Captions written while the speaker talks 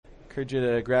Encourage you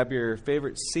to grab your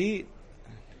favorite seat.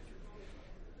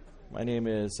 My name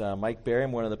is Mike Berry.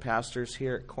 I'm one of the pastors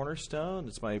here at Cornerstone.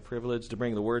 It's my privilege to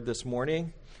bring the word this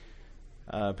morning.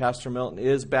 Pastor Milton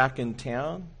is back in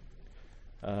town,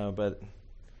 but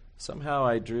somehow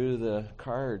I drew the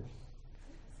card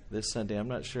this Sunday. I'm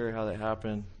not sure how that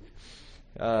happened.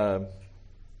 I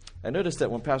noticed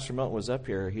that when Pastor Milton was up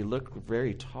here, he looked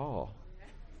very tall.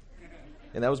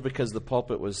 And that was because the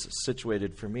pulpit was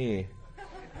situated for me.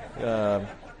 So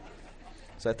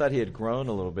I thought he had grown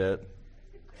a little bit.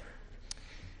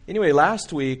 Anyway,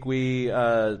 last week we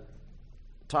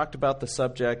talked about the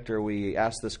subject, or we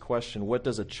asked this question, what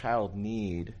does a child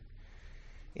need?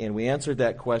 And we answered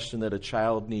that question that a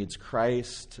child needs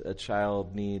Christ, a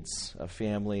child needs a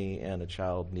family, and a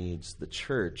child needs the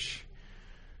church.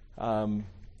 But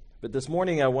this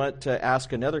morning I want to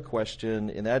ask another question,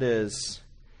 and that is,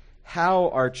 how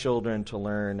are children to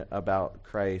learn about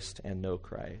Christ and know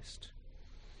Christ?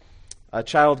 A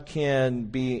child can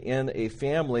be in a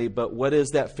family, but what is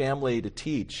that family to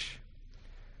teach?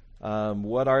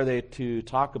 What are they to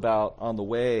talk about on the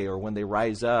way, or when they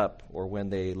rise up, or when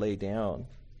they lay down?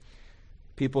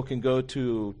 People can go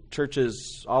to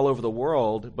churches all over the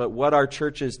world, but what are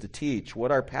churches to teach?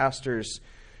 What are pastors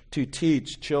to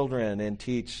teach children and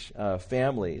teach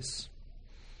families?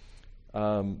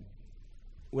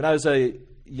 When I was a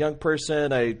young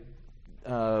person, I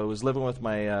was living with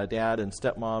my dad and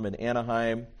stepmom in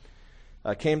Anaheim.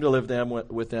 I came to live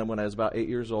with them when I was about 8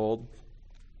 years old.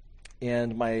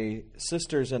 And my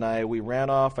sisters and I, we ran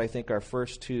off, I think, our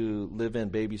first two live-in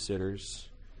babysitters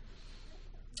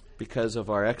because of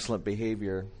our excellent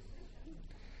behavior.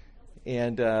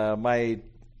 And my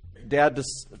dad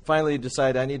finally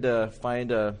decided I need to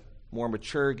find a more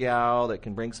mature gal that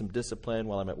can bring some discipline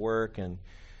while I'm at work.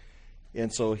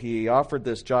 And so he offered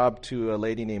this job to a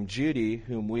lady named Judy,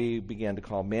 whom we began to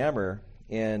call Mammer.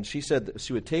 And she said that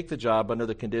she would take the job under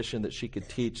the condition that she could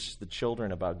teach the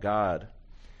children about God.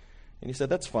 And he said,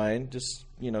 that's fine. Just,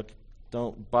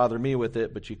 don't bother me with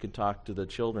it, but you can talk to the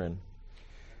children.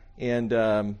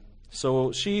 And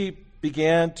so she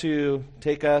began to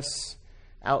take us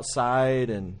outside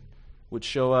and would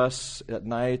show us at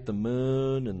night the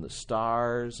moon and the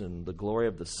stars and the glory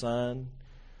of the sun.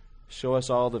 Show us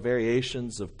all the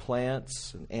variations of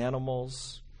plants and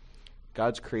animals,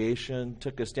 God's creation.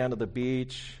 Took us down to the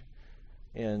beach,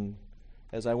 and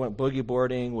as I went boogie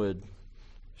boarding, would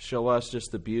show us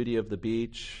just the beauty of the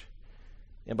beach.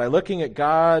 And by looking at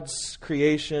God's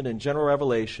creation and general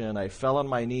revelation, I fell on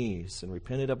my knees and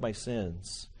repented of my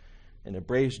sins and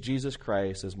embraced Jesus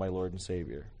Christ as my Lord and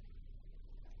Savior.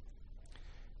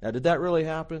 Now, did that really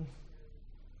happen?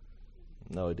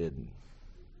 No, it didn't.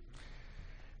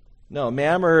 No,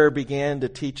 Mammer began to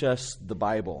teach us the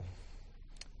Bible.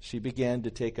 She began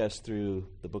to take us through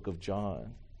the book of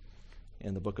John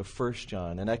and the book of 1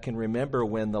 John. And I can remember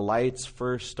when the lights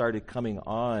first started coming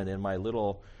on in my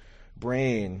little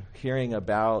brain, hearing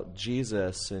about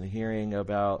Jesus and hearing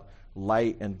about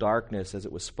light and darkness as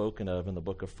it was spoken of in the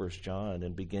book of 1 John,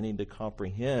 and beginning to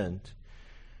comprehend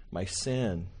my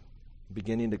sin,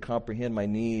 beginning to comprehend my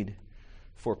need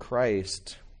for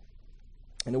Christ.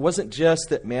 And it wasn't just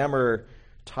that Mammer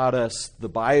taught us the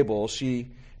Bible.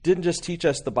 She didn't just teach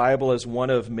us the Bible as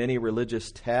one of many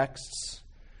religious texts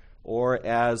or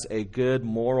as a good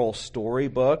moral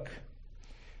storybook.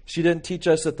 She didn't teach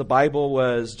us that the Bible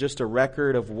was just a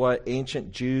record of what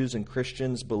ancient Jews and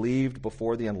Christians believed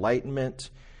before the Enlightenment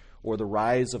or the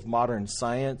rise of modern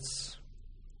science.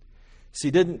 She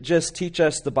didn't just teach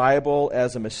us the Bible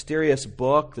as a mysterious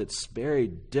book that's very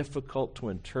difficult to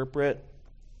interpret.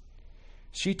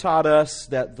 She taught us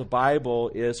that the Bible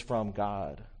is from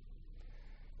God,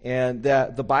 and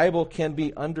that the Bible can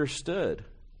be understood,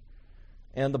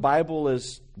 and the Bible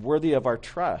is worthy of our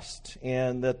trust,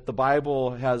 and that the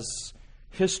Bible has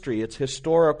history, it's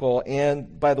historical,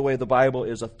 and, by the way, the Bible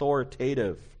is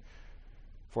authoritative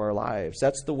for our lives.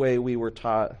 That's the way we were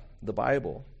taught the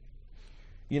Bible.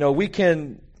 We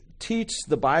can teach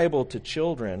the Bible to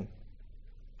children.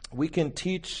 We can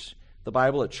teach the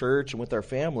Bible at church and with our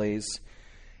families,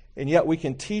 and yet we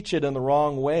can teach it in the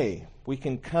wrong way. We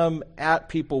can come at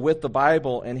people with the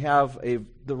Bible and have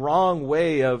the wrong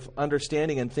way of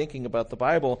understanding and thinking about the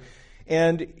Bible.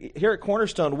 And here at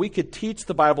Cornerstone, we could teach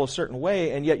the Bible a certain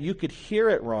way, and yet you could hear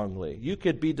it wrongly. You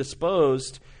could be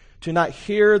disposed to not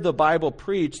hear the Bible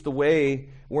preached the way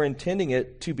we're intending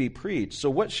it to be preached. So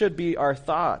what should be our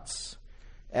thoughts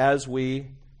as we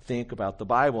think about the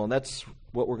Bible? And that's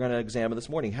what we're going to examine this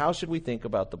morning. How should we think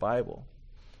about the Bible?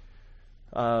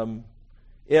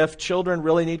 If children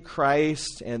really need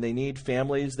Christ and they need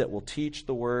families that will teach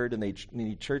the Word and they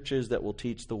need churches that will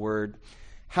teach the Word,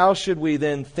 how should we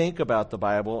then think about the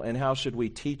Bible and how should we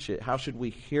teach it? How should we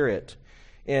hear it?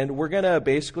 And we're going to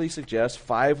basically suggest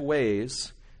 5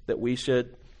 ways that we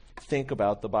should think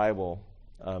about the Bible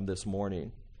this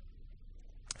morning.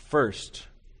 First,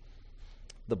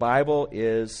 the Bible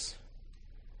is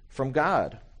from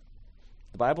God.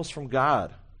 The Bible's from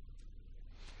God.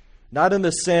 Not in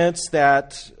the sense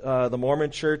that the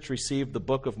Mormon Church received the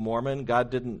Book of Mormon. God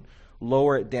didn't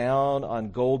lower it down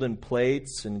on golden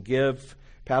plates and give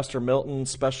Pastor Milton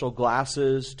special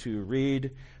glasses to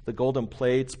read the golden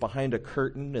plates behind a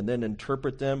curtain and then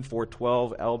interpret them for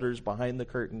 12 elders behind the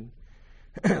curtain.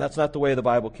 That's not the way the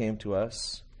Bible came to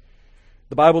us.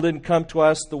 The Bible didn't come to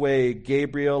us the way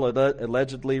Gabriel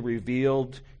allegedly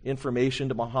revealed information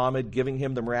to Muhammad, giving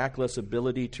him the miraculous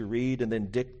ability to read and then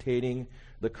dictating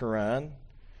the Quran.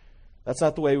 That's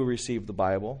not the way we receive the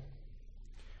Bible.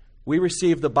 We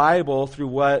receive the Bible through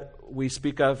what we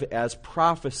speak of as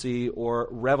prophecy or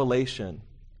revelation.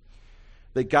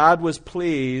 That God was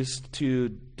pleased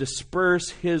to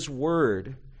disperse His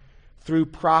Word through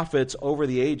prophets over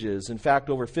the ages. In fact,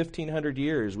 over 1,500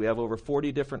 years, we have over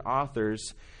 40 different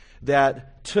authors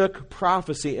that took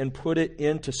prophecy and put it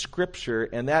into Scripture,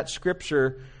 and that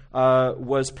Scripture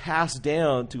was passed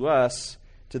down to us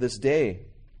to this day.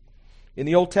 In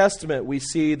the Old Testament, we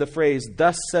see the phrase,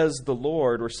 "Thus says the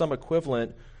Lord," or some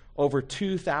equivalent, over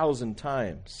 2,000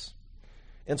 times.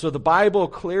 And so the Bible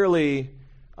clearly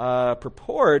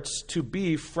purports to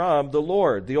be from the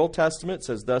Lord. The Old Testament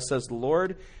says, "Thus says the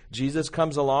Lord." Jesus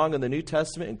comes along in the New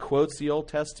Testament and quotes the Old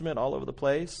Testament all over the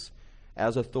place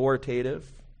as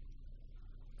authoritative.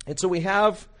 And so we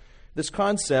have this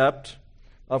concept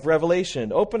of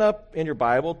revelation. Open up in your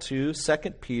Bible to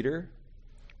 2 Peter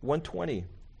 1:20.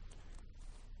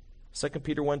 2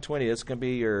 Peter 1:20. This can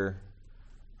be your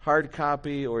hard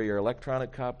copy or your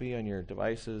electronic copy on your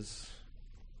devices,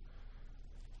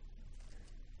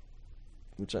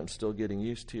 which I'm still getting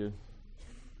used to.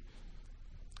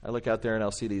 I look out there and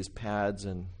I'll see these pads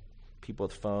and people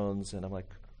with phones, and I'm like,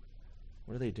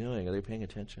 what are they doing? Are they paying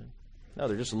attention? No,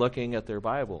 they're just looking at their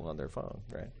Bible on their phone,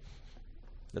 right?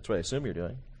 That's what I assume you're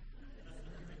doing.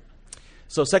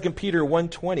 So 2 Peter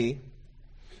 1:20,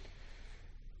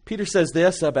 Peter says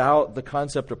this about the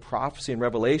concept of prophecy and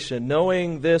revelation,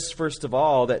 knowing this, first of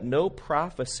all, that no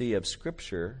prophecy of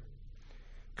Scripture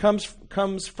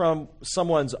comes from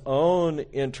someone's own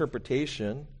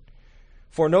interpretation.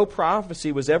 For no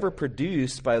prophecy was ever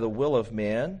produced by the will of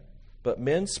man, but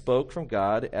men spoke from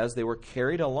God as they were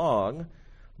carried along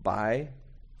by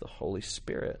the Holy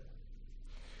Spirit.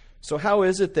 So how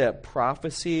is it that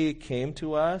prophecy came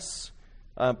to us?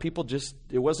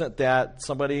 It wasn't that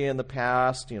somebody in the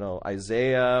past,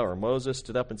 Isaiah or Moses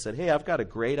stood up and said, "Hey, I've got a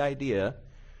great idea.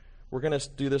 We're going to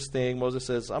do this thing." Moses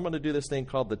says, "I'm going to do this thing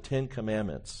called the 10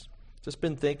 Commandments. Just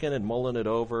been thinking and mulling it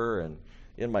over, and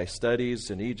in my studies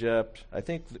in Egypt, I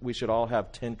think we should all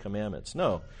have 10 Commandments."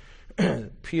 No.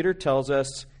 Peter tells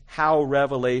us how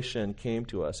revelation came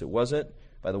to us. It wasn't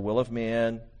by the will of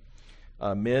man.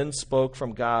 Men spoke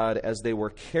from God as they were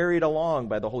carried along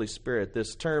by the Holy Spirit.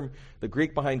 This term, the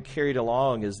Greek behind carried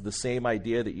along, is the same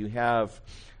idea that you have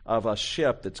of a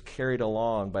ship that's carried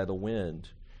along by the wind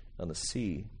on the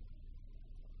sea.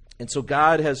 And so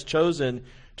God has chosen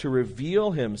to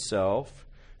reveal Himself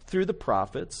through the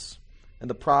prophets, and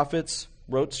the prophets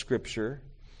wrote Scripture,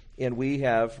 and we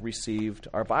have received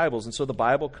our Bibles. And so the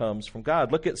Bible comes from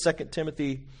God. Look at 2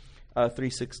 Timothy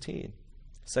 3:16.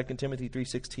 2 Timothy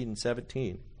 3:16 and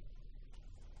 17.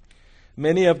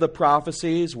 Many of the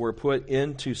prophecies were put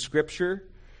into Scripture.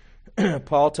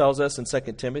 Paul tells us in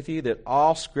 2 Timothy that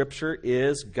all Scripture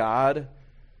is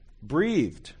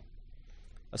God-breathed.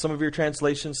 Some of your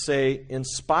translations say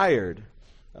inspired,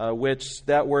 which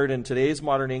that word in today's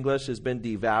modern English has been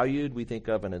devalued. We think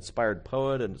of an inspired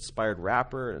poet, an inspired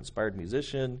rapper, an inspired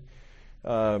musician.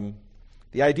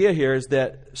 The idea here is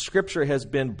that Scripture has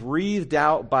been breathed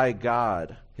out by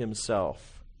God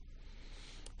Himself.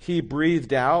 He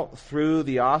breathed out through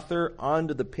the author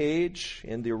onto the page,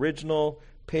 and the original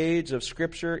page of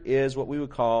Scripture is what we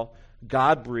would call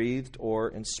God-breathed or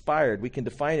inspired. We can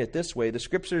define it this way. The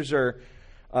Scriptures are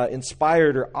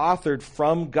inspired or authored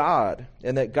from God,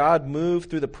 and that God moved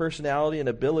through the personality and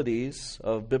abilities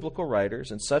of biblical writers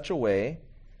in such a way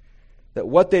that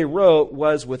what they wrote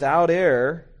was without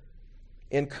error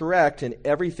and correct in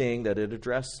everything that it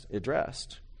addressed.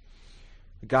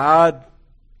 God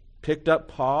picked up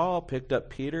Paul, picked up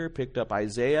Peter, picked up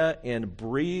Isaiah, and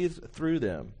breathed through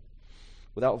them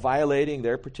without violating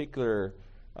their particular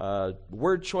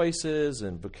word choices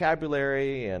and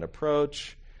vocabulary and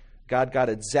approach. God got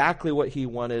exactly what he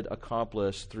wanted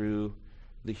accomplished through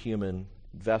the human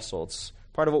vessel. It's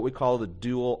part of what we call the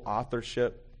dual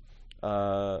authorship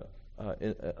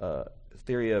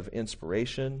theory of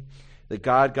inspiration, that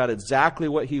God got exactly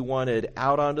what he wanted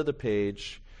out onto the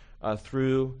page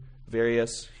through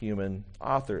various human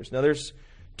authors. Now there's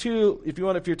two, if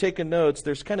you're taking notes,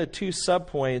 there's kind of two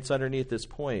subpoints underneath this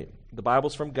point. The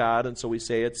Bible's from God, and so we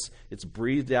say it's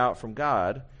breathed out from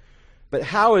God. But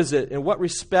how is it, in what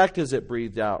respect is it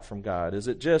breathed out from God? Is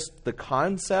it just the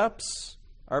concepts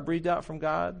are breathed out from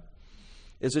God?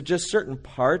 Is it just certain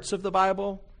parts of the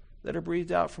Bible that are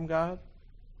breathed out from God?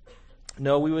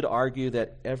 No, we would argue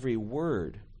that every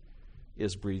word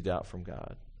is breathed out from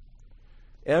God.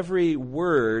 Every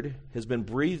word has been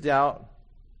breathed out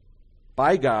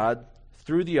by God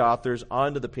through the authors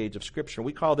onto the page of Scripture.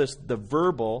 We call this the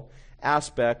verbal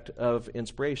aspect of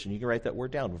inspiration. You can write that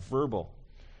word down, verbal.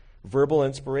 Verbal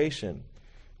inspiration.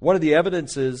 One of the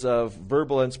evidences of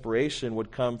verbal inspiration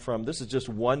would come from, this is just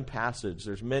one passage.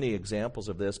 There's many examples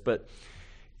of this, but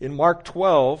in Mark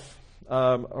 12,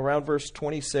 around verse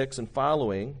 26 and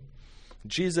following,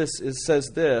 Jesus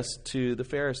says this to the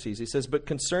Pharisees. He says, but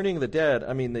concerning the dead,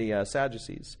 the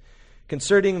Sadducees,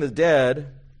 concerning the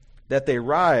dead that they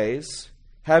rise,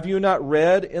 have you not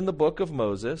read in the book of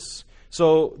Moses?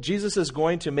 So Jesus is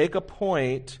going to make a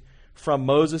point from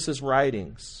Moses'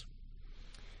 writings.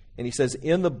 And he says,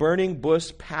 in the burning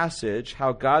bush passage,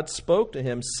 how God spoke to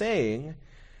him, saying,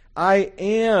 I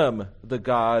am the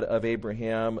God of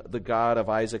Abraham, the God of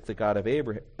Isaac, the God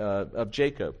of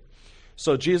Jacob.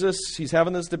 So Jesus, he's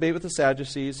having this debate with the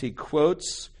Sadducees. He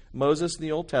quotes Moses in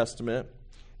the Old Testament.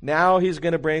 Now he's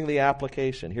going to bring the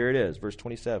application. Here it is, verse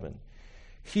 27.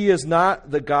 He is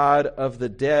not the God of the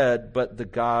dead, but the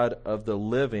God of the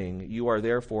living. You are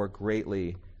therefore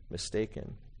greatly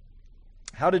mistaken.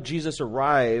 How did Jesus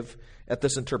arrive at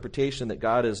this interpretation that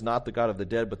God is not the God of the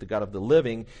dead, but the God of the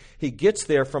living? He gets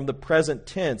there from the present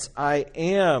tense. I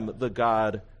am the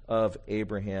God of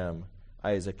Abraham,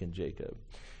 Isaac, and Jacob.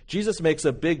 Jesus makes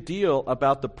a big deal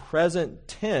about the present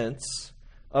tense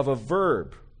of a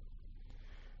verb.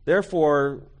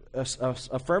 Therefore,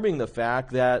 affirming the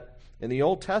fact that in the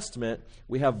Old Testament,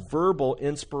 we have verbal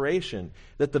inspiration,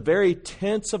 that the very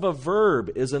tense of a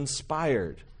verb is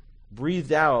inspired,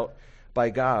 breathed out by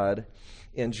God,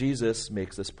 and Jesus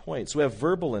makes this point. So we have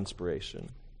verbal inspiration.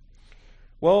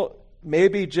 Well,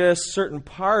 maybe just certain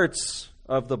parts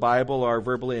of the Bible are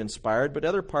verbally inspired, but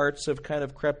other parts have kind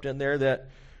of crept in there that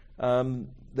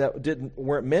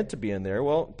weren't meant to be in there.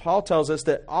 Well, Paul tells us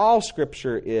that all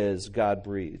Scripture is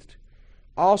God-breathed.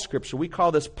 All Scripture. We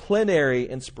call this plenary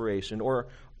inspiration, or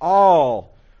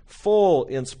all full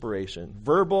inspiration.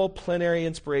 Verbal plenary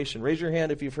inspiration. Raise your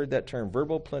hand if you've heard that term.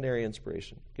 Verbal plenary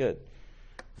inspiration. Good.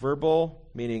 Verbal,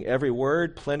 meaning every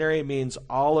word. Plenary means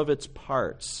all of its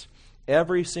parts.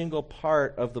 Every single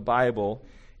part of the Bible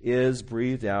is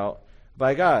breathed out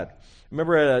by God.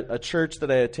 Remember at a church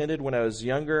that I attended when I was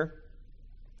younger,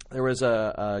 there was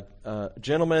a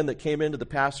gentleman that came into the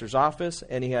pastor's office,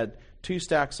 and he had 2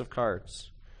 stacks of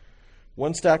cards.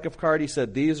 One stack of card, he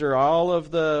said, these are all of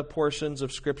the portions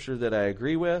of Scripture that I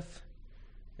agree with.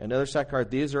 Another stack of card,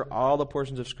 these are all the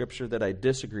portions of Scripture that I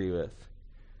disagree with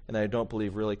and I don't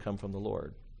believe really come from the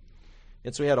Lord.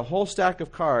 And so he had a whole stack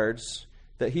of cards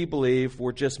that he believed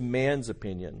were just man's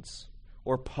opinions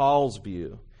or Paul's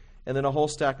view, and then a whole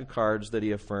stack of cards that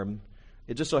he affirmed.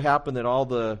 It just so happened that all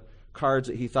the cards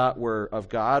that he thought were of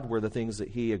God were the things that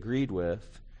he agreed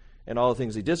with, and all the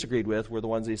things he disagreed with were the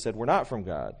ones that he said were not from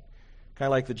God. Kind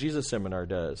of like the Jesus Seminar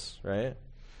does, right?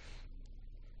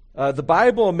 The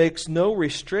Bible makes no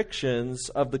restrictions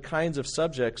of the kinds of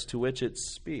subjects to which it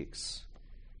speaks,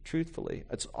 truthfully.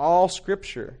 It's all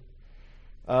Scripture.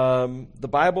 The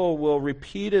Bible will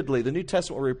repeatedly, the New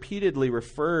Testament will repeatedly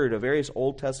refer to various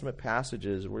Old Testament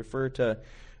passages, refer to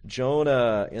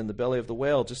Jonah in the belly of the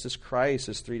whale, just as Christ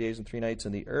is 3 days and 3 nights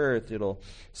in the earth. It'll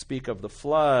speak of the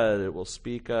flood. It will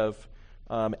speak of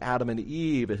Adam and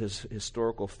Eve, his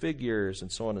historical figures, and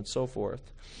so on and so forth.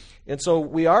 And so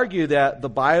we argue that the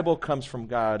Bible comes from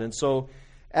God. And so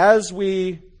as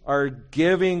we are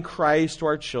giving Christ to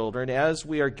our children, as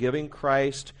we are giving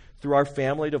Christ through our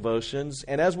family devotions,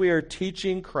 and as we are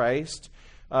teaching Christ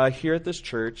here at this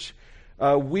church,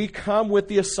 we come with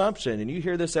the assumption, and you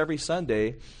hear this every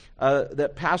Sunday,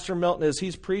 that Pastor Milton, as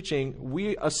he's preaching,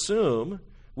 we presume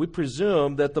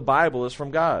that the Bible is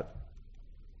from God.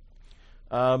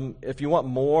 If you want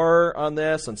more on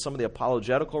this and some of the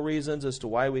apologetical reasons as to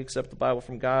why we accept the Bible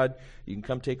from God, you can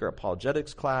come take our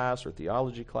apologetics class or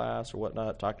theology class or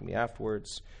whatnot. Talk to me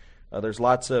afterwards. There's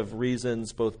lots of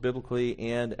reasons, both biblically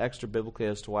and extra-biblically,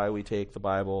 as to why we take the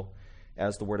Bible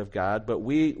as the Word of God. But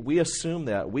we assume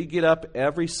that. We get up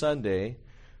every Sunday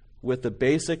with the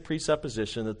basic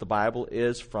presupposition that the Bible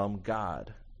is from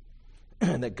God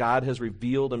and that God has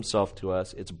revealed himself to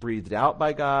us. It's breathed out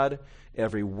by God.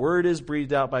 Every word is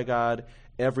breathed out by God.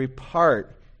 Every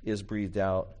part is breathed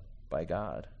out by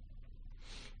God.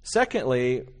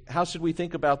 Secondly, how should we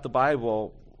think about the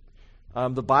Bible?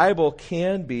 The Bible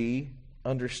can be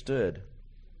understood.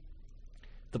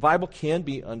 The Bible can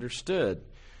be understood.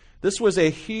 This was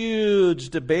a huge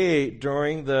debate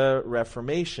during the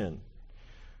Reformation.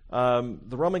 The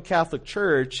Roman Catholic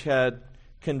Church had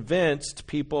convinced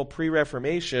people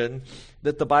pre-Reformation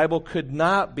that the Bible could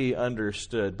not be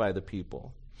understood by the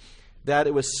people, that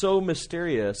it was so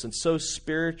mysterious and so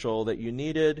spiritual that you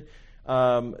needed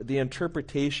the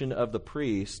interpretation of the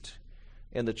priest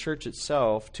and the church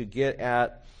itself to get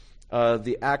at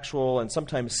the actual and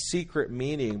sometimes secret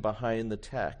meaning behind the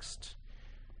text.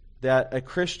 That a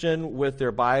Christian with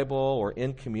their Bible or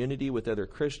in community with other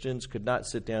Christians could not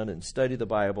sit down and study the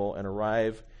Bible and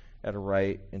arrive at a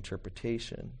right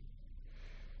interpretation.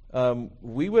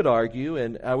 We would argue,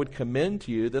 and I would commend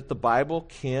to you, that the Bible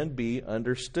can be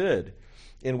understood.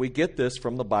 And we get this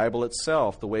from the Bible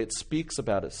itself, the way it speaks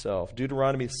about itself.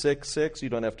 Deuteronomy 6:6, you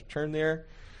don't have to turn there.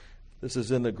 This is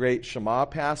in the great Shema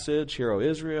passage. Hear, O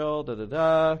Israel,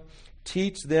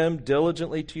 Teach them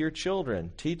diligently to your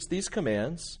children. Teach these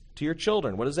commands to your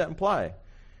children. What does that imply?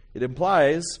 It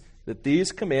implies that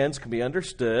these commands can be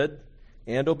understood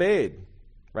and obeyed,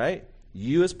 right?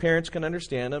 You as parents can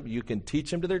understand them. You can teach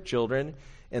them to their children,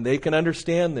 and they can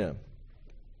understand them.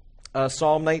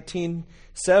 Psalm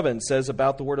 19:7 says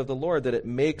about the word of the Lord that it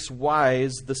makes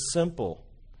wise the simple.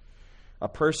 A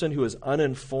person who is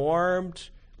uninformed,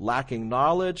 lacking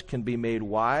knowledge, can be made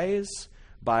wise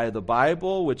by the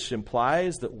Bible, which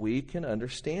implies that we can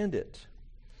understand it.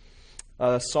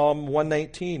 Psalm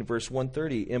 119, verse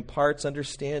 130, imparts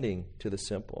understanding to the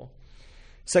simple.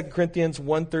 2 Corinthians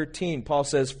 1:13, Paul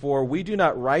says, For we do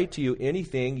not write to you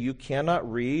anything you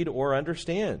cannot read or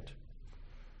understand.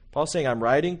 Paul's saying, I'm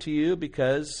writing to you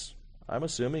because I'm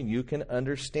assuming you can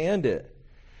understand it.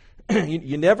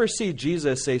 You never see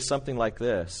Jesus say something like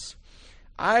this.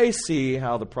 I see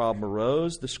how the problem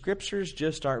arose. The Scriptures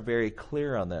just aren't very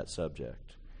clear on that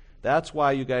subject. That's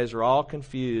why you guys are all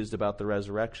confused about the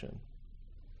resurrection.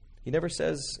 He never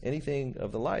says anything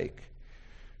of the like.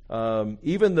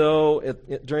 Even though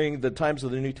during the times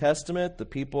of the New Testament, the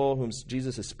people whom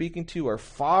Jesus is speaking to are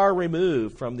far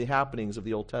removed from the happenings of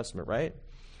the Old Testament, right?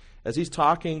 As he's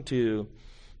talking to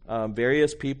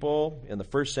various people in the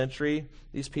first century,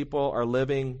 these people are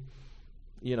living,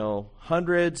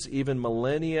 hundreds, even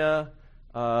millennia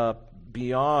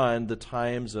beyond the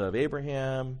times of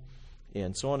Abraham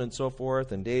and so on and so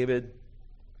forth, and David.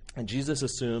 And Jesus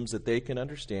assumes that they can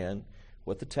understand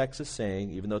what the text is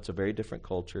saying, even though it's a very different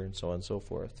culture, and so on and so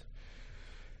forth.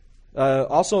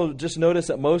 Also, just notice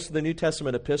that most of the New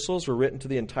Testament epistles were written to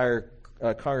the entire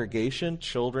congregation,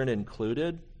 children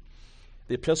included.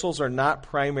 The epistles are not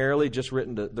primarily just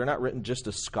they're not written just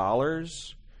to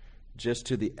scholars, just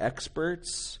to the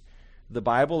experts. The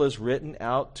Bible is written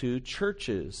out to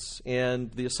churches,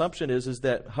 and the assumption is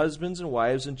that husbands and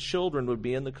wives and children would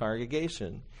be in the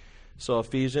congregation. So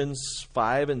Ephesians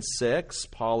 5 and 6,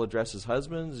 Paul addresses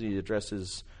husbands, he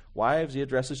addresses wives, he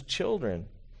addresses children.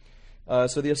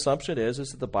 So the assumption is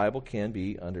that the Bible can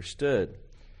be understood.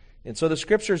 And so the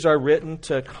Scriptures are written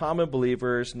to common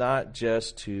believers, not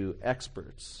just to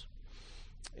experts.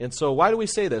 And so why do we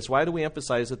say this? Why do we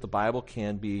emphasize that the Bible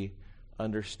can be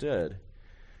understood?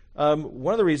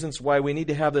 One of the reasons why we need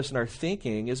to have this in our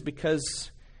thinking is because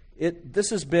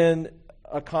this has been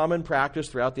a common practice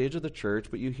throughout the age of the church,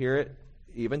 but you hear it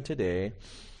even today,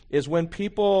 is when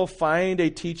people find a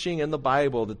teaching in the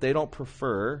Bible that they don't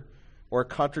prefer, or it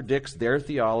contradicts their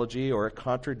theology, or it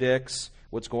contradicts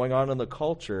what's going on in the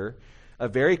culture, a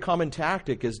very common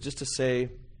tactic is just to say,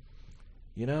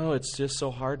 it's just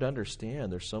so hard to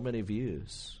understand. There's so many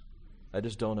views. I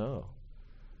just don't know.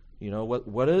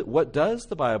 What does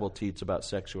the Bible teach about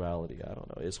sexuality? I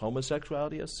don't know. Is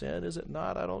homosexuality a sin? Is it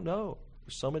not? I don't know.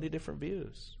 There's so many different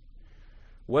views.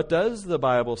 What does the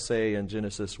Bible say in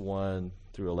Genesis 1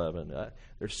 through 11?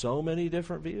 There's so many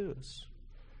different views.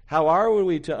 How are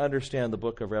we to understand the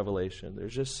book of Revelation?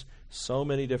 There's just so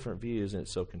many different views, and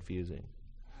it's so confusing.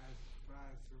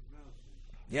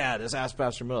 Yeah, just ask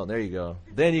Pastor Milton. There you go.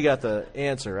 Then you got the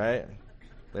answer, right?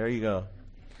 There you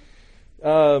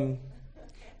go.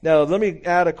 Now, let me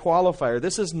add a qualifier.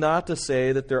 This is not to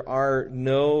say that there are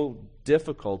no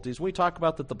difficulties. When we talk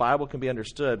about that the Bible can be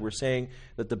understood, we're saying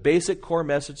that the basic core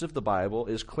message of the Bible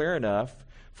is clear enough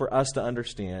for us to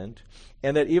understand,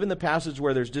 and that even the passage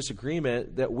where there's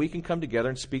disagreement, that we can come together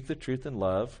and speak the truth in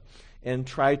love and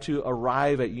try to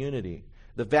arrive at unity.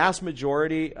 The vast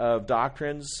majority of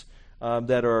doctrines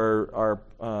that are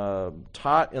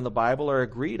taught in the Bible are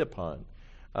agreed upon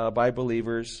by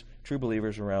believers, true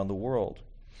believers around the world.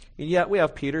 And yet we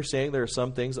have Peter saying there are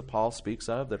some things that Paul speaks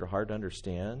of that are hard to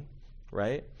understand,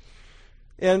 right?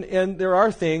 And there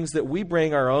are things that we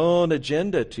bring our own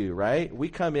agenda to, right? We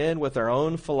come in with our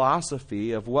own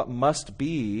philosophy of what must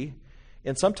be,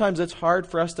 and sometimes it's hard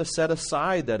for us to set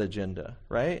aside that agenda,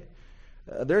 right?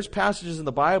 There's passages in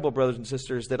the Bible, brothers and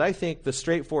sisters, that I think the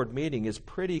straightforward meaning is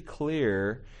pretty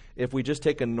clear if we just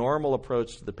take a normal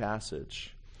approach to the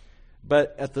passage.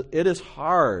 But it is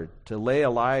hard to lay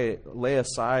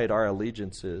aside our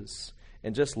allegiances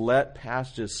and just let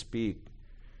passages speak.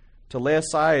 To lay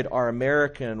aside our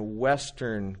American,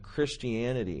 Western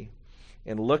Christianity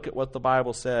and look at what the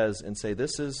Bible says and say,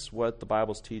 this is what the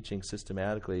Bible's teaching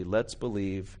systematically. Let's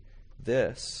believe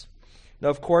this. Now,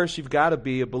 of course, you've got to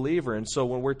be a believer. And so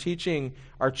when we're teaching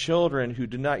our children who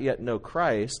do not yet know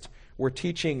Christ, we're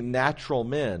teaching natural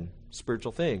men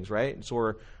spiritual things, right? And so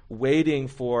we're waiting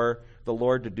for the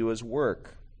Lord to do His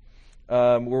work.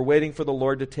 We're waiting for the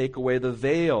Lord to take away the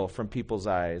veil from people's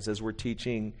eyes as we're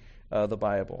teaching the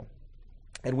Bible.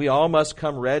 And we all must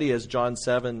come ready, as John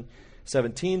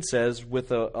 7:17 says,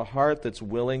 with a heart that's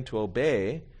willing to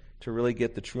obey to really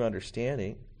get the true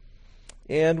understanding.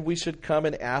 And we should come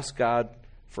and ask God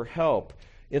for help.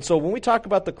 And so when we talk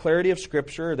about the clarity of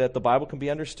Scripture, that the Bible can be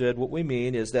understood, what we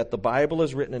mean is that the Bible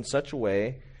is written in such a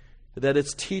way that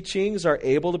its teachings are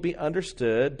able to be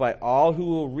understood by all who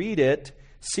will read it,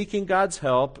 seeking God's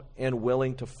help and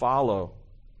willing to follow.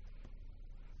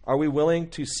 Are we willing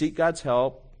to seek God's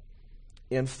help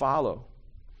and follow?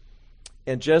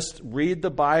 And just read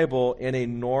the Bible in a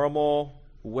normal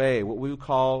way, what we would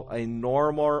call a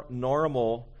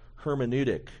normal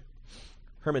hermeneutic.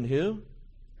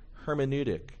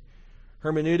 Hermeneutic.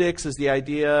 Hermeneutics is the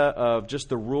idea of just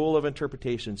the rule of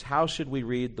interpretations. How should we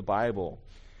read the Bible?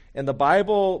 And the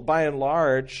Bible, by and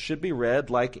large, should be read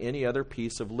like any other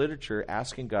piece of literature,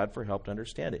 asking God for help to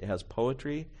understand it. It has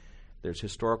poetry, there's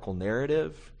historical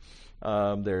narrative,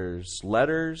 there's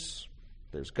letters,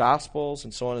 there's gospels,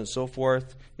 and so on and so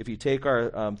forth. If you take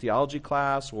our theology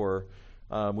class, or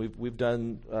we've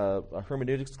done a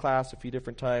hermeneutics class a few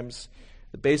different times,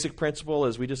 the basic principle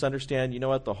is we just understand, you know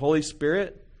what, the Holy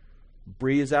Spirit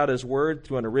breathes out His word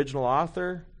through an original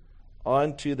author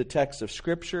onto the text of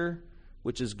Scripture,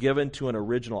 which is given to an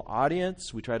original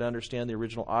audience. We try to understand the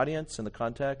original audience and the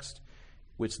context,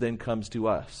 which then comes to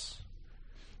us.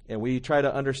 And we try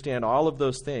to understand all of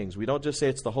those things. We don't just say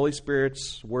it's the Holy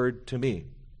Spirit's word to me.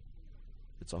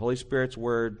 It's the Holy Spirit's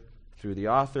word through the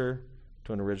author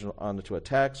to an original, onto a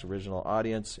text, original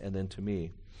audience, and then to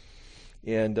me.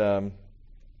 And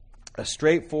a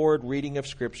straightforward reading of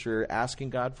Scripture, asking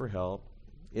God for help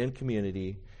in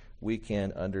community, we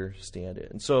can understand it.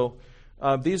 And so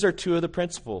these are two of the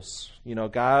principles.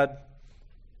 God,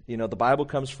 the Bible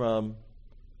comes from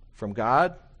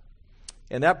God.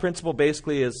 And that principle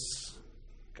basically is,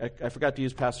 I forgot to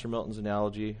use Pastor Milton's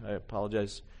analogy. I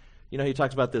apologize. He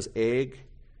talks about this egg.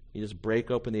 You just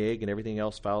break open the egg and everything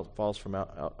else falls from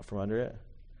under it.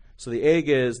 So the egg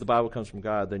is the Bible comes from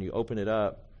God. Then you open it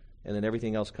up and then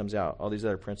everything else comes out. All these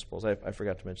other principles. I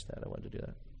forgot to mention that. I wanted to do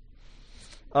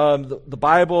that. The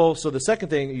Bible, so the second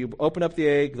thing, you open up the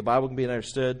egg, the Bible can be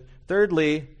understood.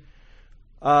 Thirdly,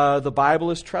 the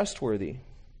Bible is trustworthy.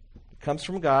 It comes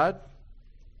from God,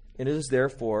 and it is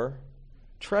therefore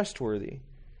trustworthy.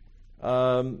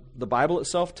 The Bible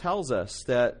itself tells us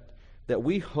that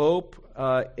we hope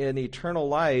in eternal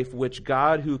life, which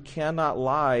God, who cannot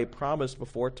lie, promised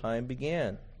before time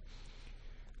began.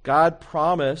 God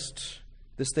promised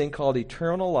this thing called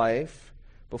eternal life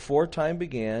before time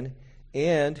began,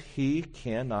 and He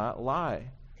cannot lie.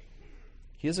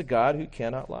 He is a God who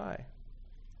cannot lie.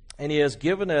 And He has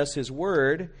given us His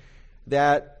word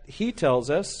that He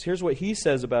tells us. Here's what He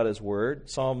says about His word.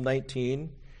 Psalm 19,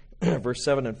 verse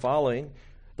 7 and following.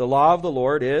 The law of the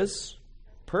Lord is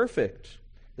perfect.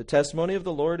 The testimony of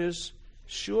the Lord is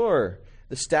sure.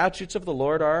 The statutes of the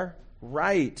Lord are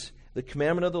right. The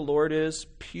commandment of the Lord is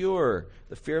pure.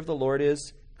 The fear of the Lord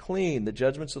is clean. The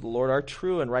judgments of the Lord are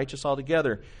true and righteous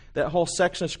altogether. That whole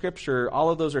section of Scripture, all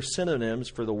of those are synonyms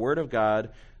for the Word of God.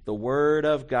 The Word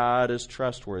of God is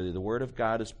trustworthy. The Word of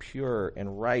God is pure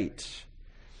and right.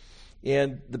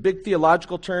 And the big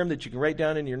theological term that you can write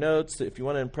down in your notes, if you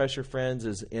want to impress your friends,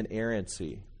 is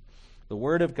inerrancy. The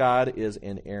Word of God is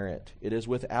inerrant. It is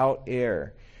without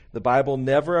error. The Bible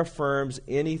never affirms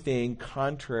anything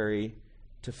contrary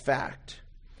to fact.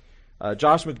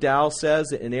 Josh McDowell says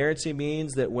that inerrancy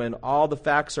means that when all the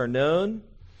facts are known,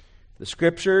 the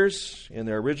Scriptures in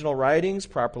their original writings,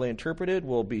 properly interpreted,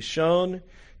 will be shown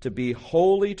to be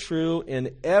wholly true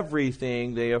in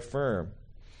everything they affirm,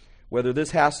 whether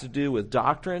this has to do with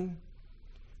doctrine,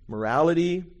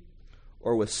 morality,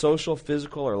 or with social,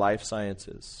 physical, or life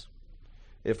sciences.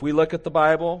 If we look at the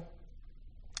Bible,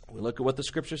 we look at what the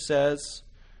Scripture says,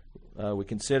 we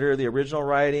consider the original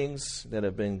writings that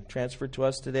have been transferred to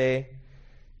us today,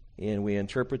 and we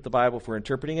interpret the Bible. If we're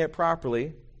interpreting it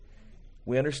properly,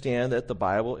 we understand that the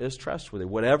Bible is trustworthy.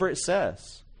 Whatever it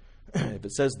says, if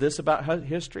it says this about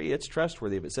history, it's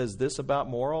trustworthy. If it says this about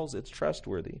morals, it's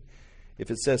trustworthy.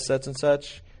 If it says such and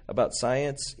such about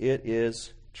science, it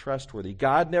is trustworthy.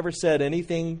 God never said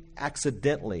anything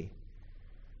accidentally.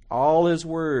 All His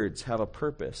words have a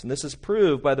purpose. And this is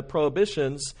proved by the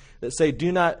prohibitions that say do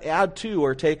not add to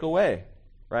or take away.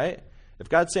 Right? If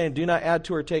God's saying do not add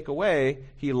to or take away,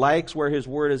 He likes where His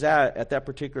word is at that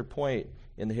particular point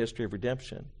in the history of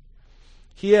redemption.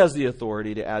 He has the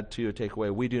authority to add to or take away.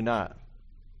 We do not.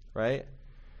 Right?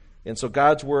 And so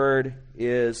God's word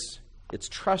it's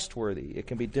trustworthy. It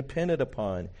can be depended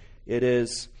upon. It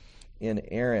is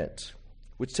inerrant.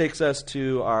 Which takes us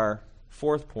to our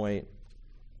fourth point.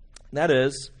 And that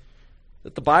is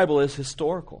that the Bible is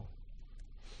historical.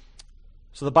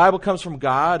 So the Bible comes from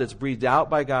God. It's breathed out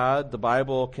by God. The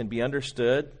Bible can be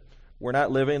understood. We're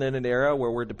not living in an era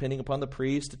where we're depending upon the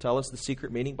priest to tell us the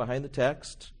secret meaning behind the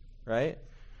text, right?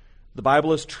 The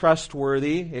Bible is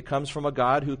trustworthy. It comes from a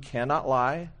God who cannot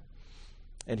lie,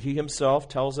 and He Himself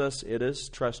tells us it is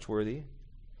trustworthy.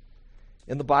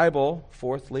 And the Bible,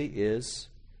 fourthly, is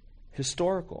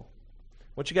historical.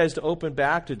 I want you guys to open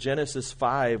back to Genesis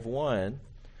 5:1.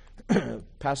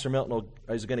 Pastor Milton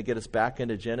is going to get us back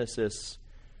into Genesis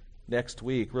next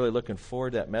week. Really looking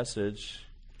forward to that message.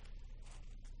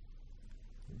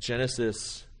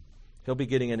 Genesis, he'll be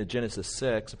getting into Genesis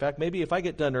 6. In fact, maybe if I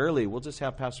get done early, we'll just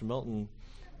have Pastor Milton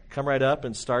come right up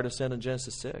and start us in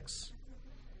Genesis 6.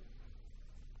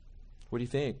 What do you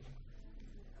think?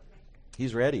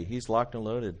 He's ready. He's locked and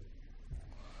loaded.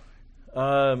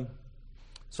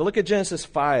 So look at Genesis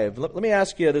 5. Let me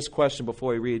ask you this question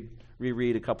before we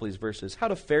reread a couple of these verses. How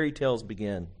do fairy tales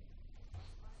begin?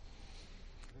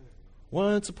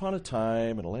 Once upon a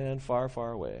time in a land far,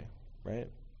 far away, right?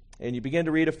 And you begin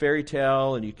to read a fairy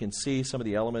tale, and you can see some of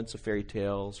the elements of fairy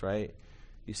tales, right?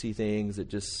 You see things that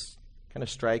just kind of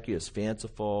strike you as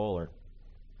fanciful, or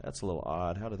that's a little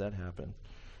odd. How did that happen?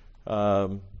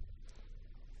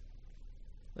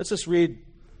 Let's just read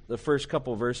the first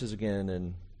couple of verses again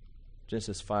in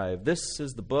Genesis 5. This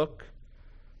is the book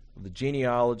of the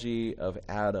genealogy of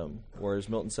Adam, or as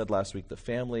Milton said last week, the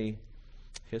family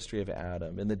history of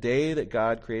Adam. In the day that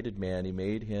God created man, He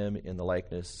made him in the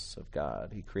likeness of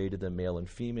God. He created them male and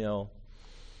female,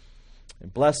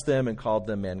 and blessed them and called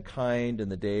them mankind in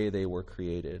the day they were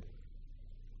created.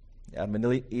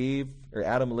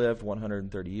 Adam lived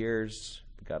 130 years,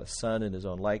 got a son in his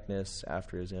own likeness,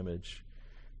 after his image,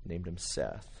 named him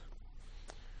Seth.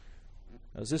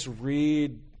 Now,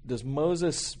 does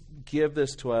Moses give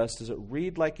this to us? Does it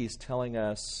read like he's telling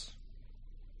us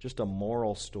just a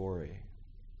moral story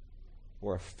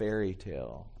or a fairy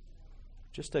tale?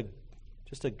 Just a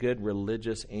good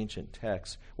religious ancient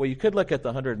text. Well, you could look at the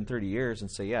 130 years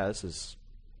and say, yeah, that's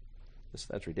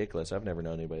ridiculous. I've never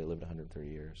known anybody who lived 130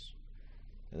 years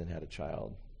and then had a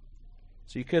child.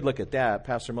 So you could look at that.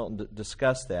 Pastor Milton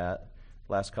discussed that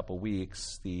last couple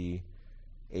weeks, the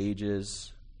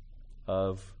ages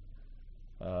of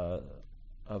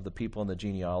the people in the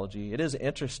genealogy. It is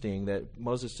interesting that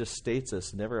Moses just states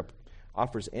this, never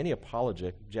offers any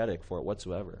apologetic for it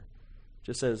whatsoever.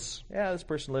 Just says, yeah, this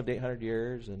person lived 800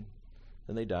 years, and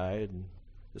then they died, and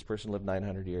this person lived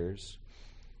 900 years.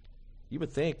 You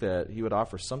would think that he would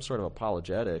offer some sort of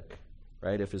apologetic,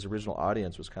 right, if his original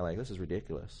audience was kind of like, this is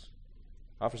ridiculous.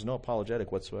 Offers no apologetic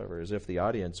whatsoever, as if the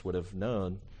audience would have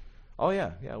known, oh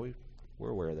yeah, we're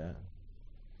aware of that.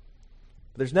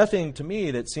 But there's nothing to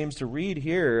me that seems to read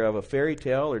here of a fairy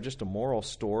tale or just a moral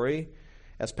story.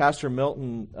 As Pastor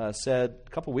Milton said a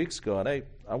couple weeks ago, and I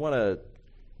want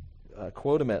to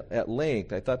quote him at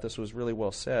length. I thought this was really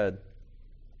well said.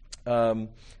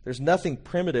 There's nothing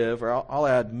primitive, or I'll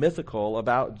add mythical,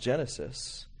 about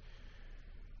Genesis.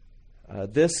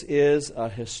 This is a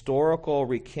historical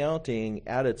recounting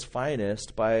at its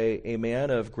finest by a man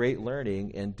of great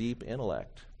learning and deep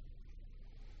intellect.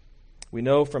 We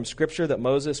know from Scripture that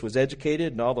Moses was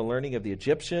educated in all the learning of the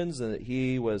Egyptians, and that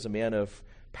he was a man of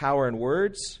power in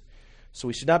words. So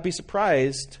we should not be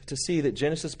surprised to see that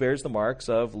Genesis bears the marks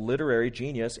of literary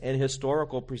genius and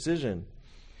historical precision.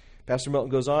 Pastor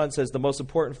Milton goes on and says the most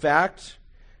important fact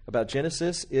about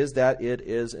Genesis is that it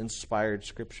is inspired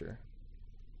Scripture.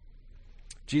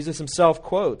 Jesus himself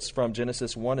quotes from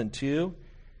Genesis 1 and 2,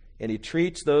 and he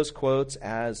treats those quotes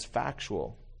as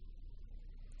factual.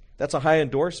 That's a high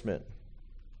endorsement.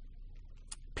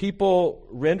 People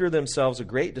render themselves a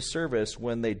great disservice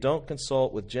when they don't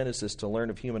consult with Genesis to learn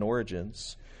of human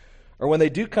origins, or when they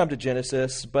do come to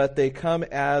Genesis, but they come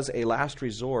as a last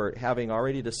resort, having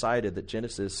already decided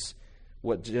that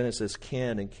what Genesis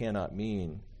can and cannot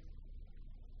mean.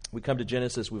 We come to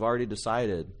Genesis, we've already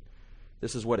decided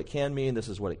this is what it can mean, this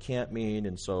is what it can't mean,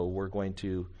 and so we're going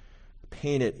to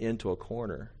paint it into a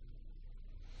corner.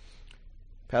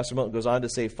 Pastor Milton goes on to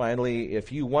say, finally,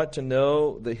 if you want to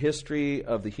know the history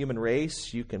of the human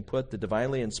race, you can put the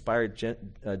divinely inspired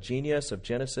genius of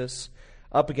Genesis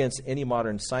up against any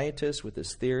modern scientist with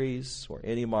his theories or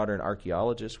any modern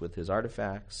archaeologist with his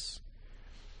artifacts.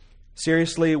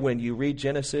 Seriously, when you read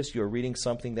Genesis, you're reading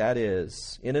something that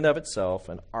is, in and of itself,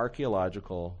 an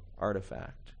archaeological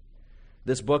artifact.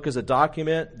 This book is a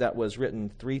document that was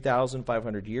written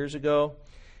 3,500 years ago,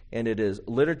 and it is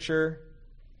literature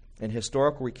and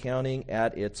historical recounting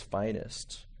at its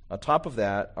finest. On top of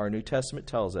that, our New Testament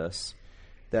tells us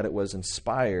that it was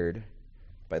inspired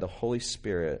by the Holy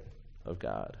Spirit of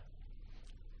God.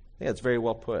 I think that's very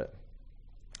well put.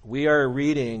 We are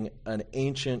reading an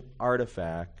ancient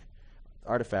artifact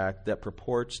that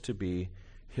purports to be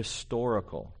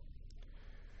historical.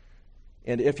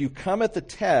 And if you come at the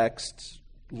text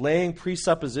laying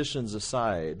presuppositions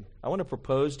aside, I want to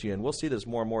propose to you, and we'll see this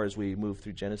more and more as we move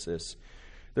through Genesis,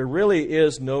 there really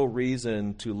is no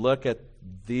reason to look at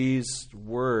these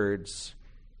words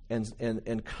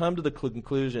and come to the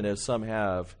conclusion, as some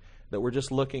have, that we're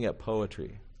just looking at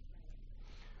poetry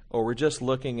or we're just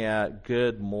looking at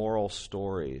good moral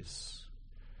stories.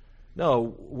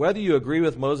 No, whether you agree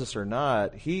with Moses or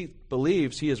not, he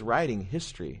believes he is writing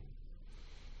history.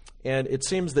 And it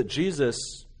seems that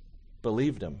Jesus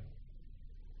believed him.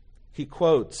 He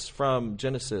quotes from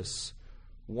Genesis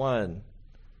 1,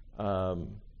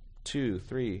 2,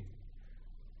 3,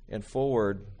 and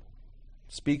forward,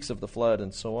 speaks of the flood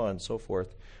and so on and so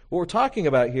forth. What we're talking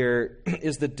about here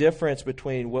is the difference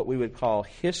between what we would call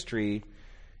history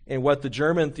and what the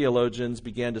German theologians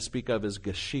began to speak of as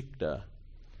Geschichte.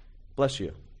 Bless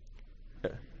you.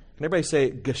 Can everybody say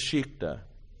Geschichte?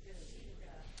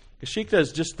 Geschichte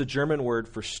is just the German word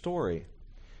for story.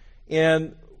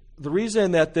 And the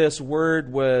reason that this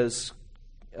word was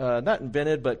not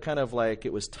invented, but kind of like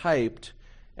it was typed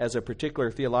as a particular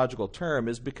theological term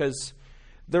is because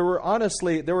there were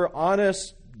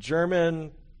honest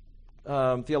German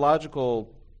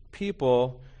theological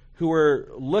people who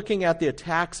were looking at the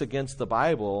attacks against the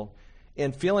Bible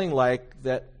and feeling like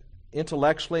that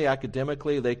intellectually,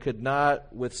 academically, they could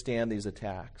not withstand these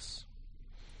attacks.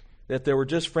 That there were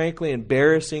just frankly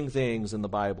embarrassing things in the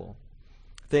Bible.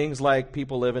 Things like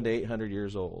people living to 800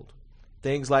 years old.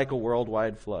 Things like a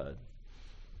worldwide flood.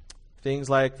 Things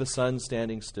like the sun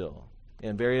standing still.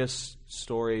 And various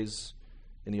stories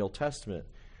in the Old Testament.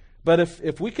 But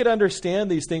if we could understand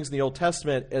these things in the Old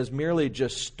Testament as merely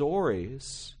just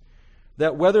stories,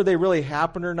 that whether they really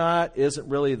happen or not isn't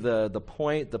really the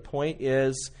point. The point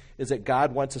is that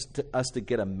God wants us to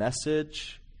get a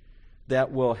message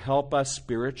that will help us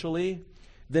spiritually.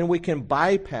 Then we can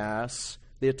bypass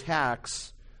the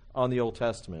attacks on the Old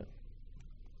Testament.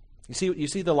 You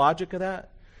see the logic of that?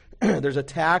 There's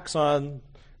attacks on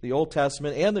the Old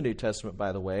Testament and the New Testament,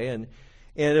 by the way. And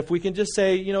if we can just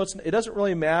say, it doesn't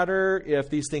really matter if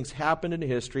these things happened in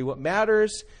history. What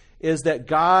matters is that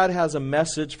God has a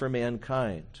message for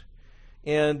mankind.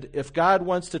 And if God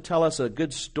wants to tell us a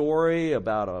good story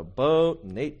about a boat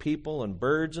and 8 people and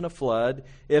birds and a flood,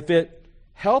 if it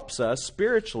helps us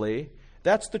spiritually,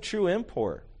 that's the true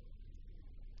import.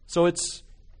 So is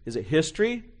it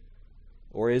history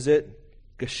or is it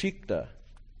Geschichte?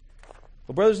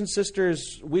 Well, brothers and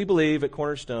sisters, we believe at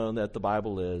Cornerstone that the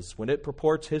Bible is, when it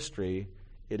purports history,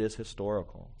 it is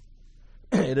historical.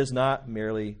 It is not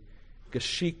merely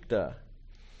Geschichte.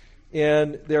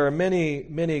 And there are many,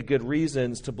 many good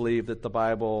reasons to believe that the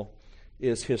Bible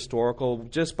is historical,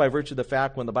 just by virtue of the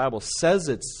fact when the Bible says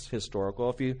it's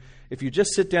historical. If you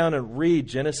just sit down and read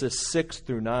Genesis 6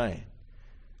 through 9,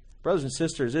 brothers and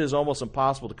sisters, it is almost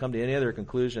impossible to come to any other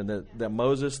conclusion that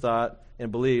Moses thought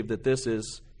and believed that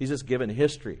he's just given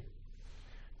history.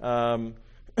 When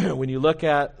you look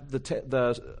at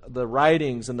the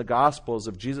writings and the Gospels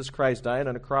of Jesus Christ dying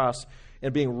on a cross,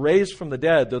 and being raised from the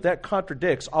dead, though that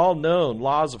contradicts all known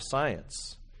laws of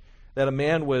science, that a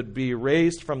man would be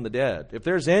raised from the dead. If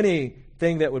there's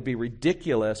anything that would be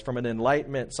ridiculous from an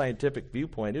Enlightenment scientific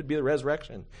viewpoint, it would be the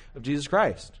resurrection of Jesus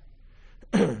Christ.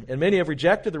 And many have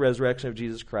rejected the resurrection of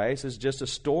Jesus Christ as just a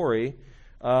story,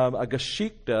 a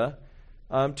Geschichte,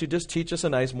 to just teach us a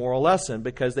nice moral lesson,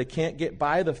 because they can't get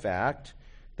by the fact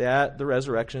that the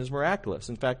resurrection is miraculous.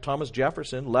 In fact, Thomas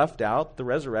Jefferson left out the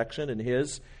resurrection in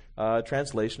his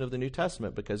translation of the New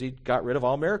Testament because he got rid of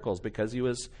all miracles, because he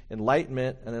was an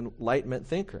Enlightenment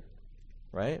thinker,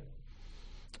 right?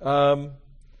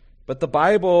 But the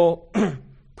Bible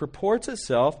purports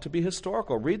itself to be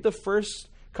historical. Read the first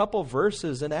couple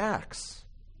verses in Acts.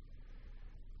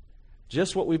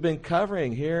 Just what we've been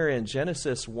covering here in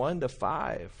Genesis 1 to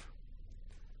 5.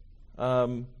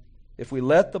 If we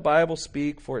let the Bible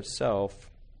speak for itself,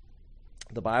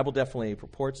 the Bible definitely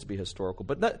purports to be historical.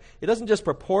 But it doesn't just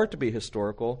purport to be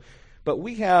historical, but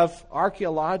we have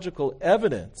archaeological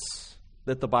evidence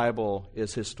that the Bible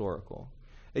is historical.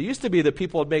 It used to be that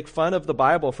people would make fun of the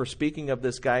Bible for speaking of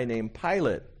this guy named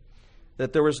Pilate,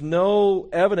 that there was no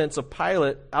evidence of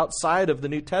Pilate outside of the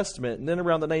New Testament. And then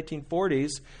around the 1940s,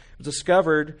 it was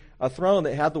discovered a throne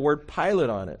that had the word Pilate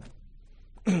on it.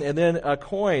 And then a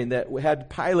coin that had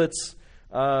Pilate's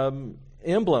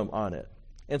emblem on it.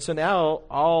 And so now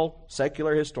all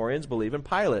secular historians believe in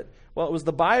Pilate. Well, it was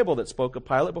the Bible that spoke of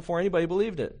Pilate before anybody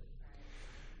believed it.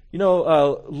 You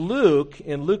know, Luke,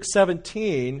 in Luke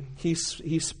 17, he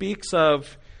speaks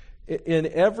of, in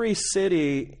every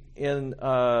city in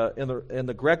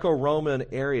the Greco-Roman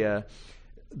area,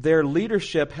 their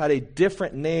leadership had a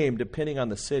different name depending on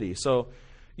the city. So,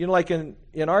 you know, like in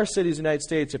our cities in the United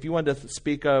States, if you wanted to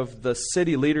speak of the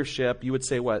city leadership, you would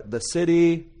say what? The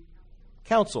city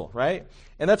council, right?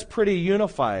 And that's pretty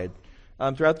unified.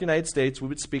 Throughout the United States, we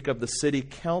would speak of the city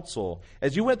council.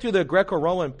 As you went through the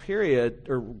Greco-Roman period,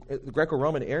 or the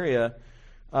Greco-Roman area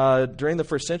during the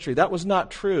first century, that was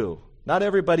not true. Not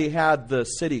everybody had the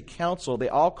city council. They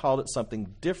all called it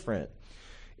something different.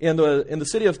 In the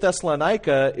city of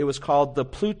Thessalonica, it was called the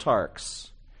Plutarchs.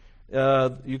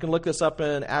 You can look this up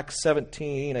in Acts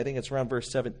 17. I think it's around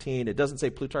verse 17. It doesn't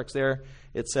say Plutarchs there.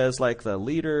 It says like the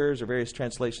leaders, or various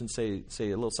translations say a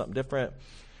little something different.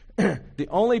 The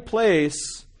only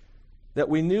place that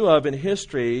we knew of in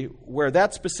history where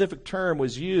that specific term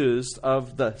was used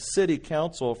of the city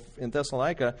council in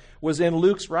Thessalonica was in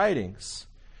Luke's writings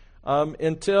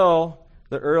until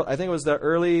I think it was the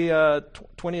early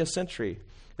 20th century.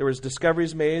 There was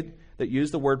discoveries made that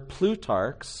used the word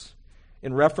Plutarchs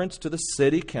in reference to the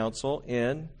city council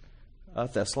in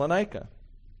Thessalonica.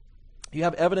 You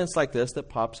have evidence like this that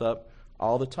pops up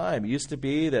all the time. It used to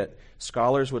be that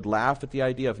scholars would laugh at the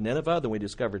idea of Nineveh, then we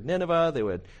discovered Nineveh. They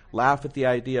would laugh at the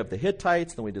idea of the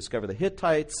Hittites, then we discovered the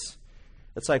Hittites.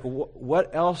 It's like,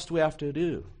 what else do we have to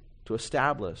do to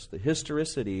establish the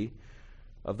historicity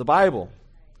of the Bible?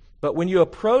 But when you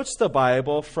approach the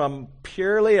Bible from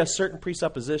purely a certain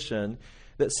presupposition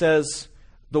that says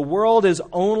the world is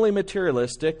only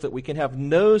materialistic, that we can have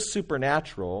no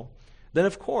supernatural, then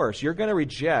of course you're going to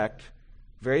reject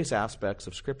various aspects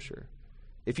of Scripture.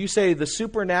 If you say the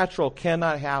supernatural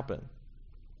cannot happen,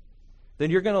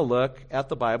 then you're going to look at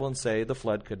the Bible and say the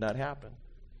flood could not happen.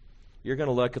 You're going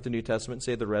to look at the New Testament and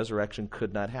say the resurrection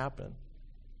could not happen.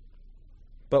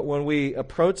 But when we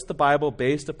approach the Bible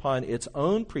based upon its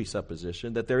own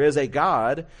presupposition that there is a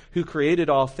God who created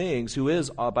all things, who is,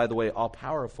 by the way,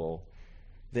 all-powerful,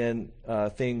 then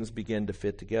things begin to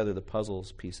fit together. The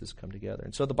puzzles pieces come together.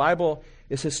 And so the Bible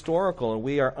is historical, and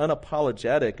we are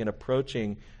unapologetic in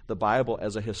approaching the Bible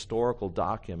as a historical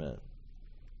document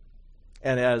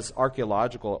and as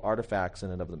archaeological artifacts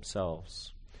in and of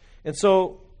themselves. And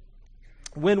so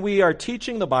when we are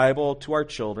teaching the Bible to our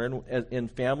children in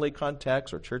family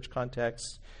context or church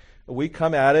context, we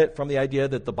come at it from the idea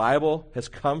that the Bible has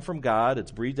come from God,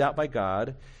 it's breathed out by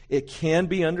God, it can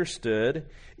be understood,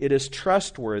 it is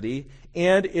trustworthy,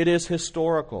 and it is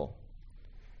historical.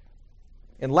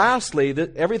 And lastly,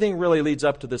 everything really leads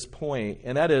up to this point,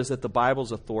 and that is that the Bible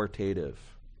is authoritative.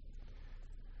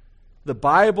 The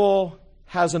Bible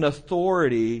has an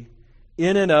authority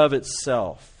in and of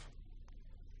itself,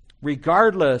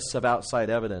 regardless of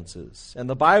outside evidences. And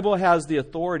the Bible has the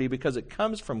authority, because it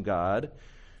comes from God,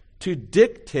 to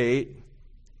dictate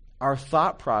our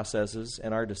thought processes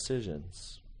and our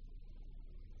decisions.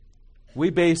 We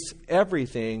base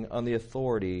everything on the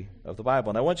authority of the Bible.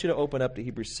 And I want you to open up to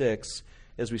Hebrews 6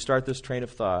 as we start this train of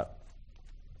thought.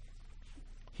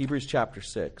 Hebrews chapter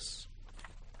 6.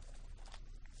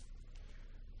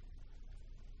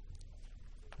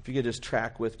 If you could just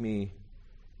track with me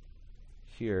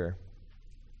here.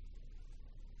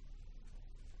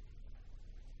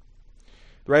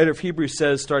 The writer of Hebrews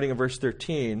says, starting in verse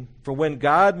 13, "For when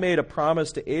God made a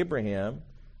promise to Abraham,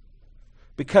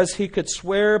 because he could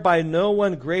swear by no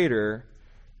one greater,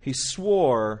 he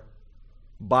swore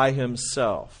by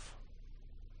himself."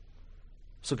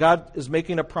 So God is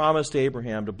making a promise to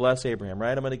Abraham, to bless Abraham,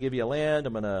 right? I'm going to give you a land.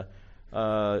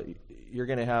 You're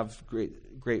going to have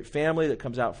great family that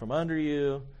comes out from under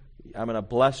you. I'm going to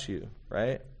bless you,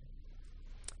 right?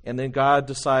 And then God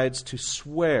decides to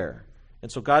swear.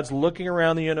 And so God's looking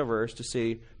around the universe to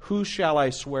see, who shall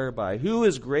I swear by? Who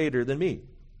is greater than me?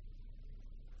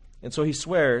 And so he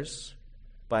swears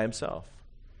by himself.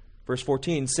 Verse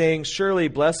 14, saying, "Surely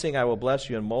blessing I will bless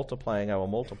you, and multiplying I will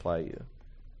multiply you."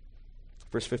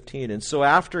 Verse 15, "And so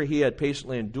after he had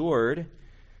patiently endured,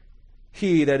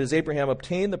 he," that is Abraham,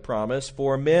 "obtained the promise,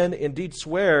 for men indeed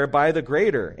swear by the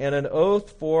greater, and an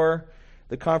oath for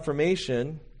the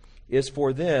confirmation is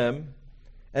for them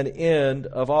an end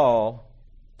of all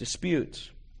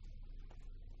disputes.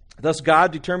 Thus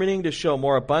God, determining to show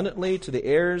more abundantly to the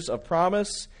heirs of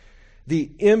promise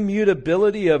the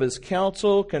immutability of his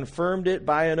counsel, confirmed it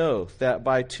by an oath, that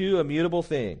by two immutable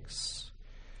things,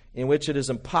 in which it is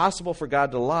impossible for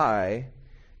God to lie,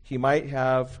 he might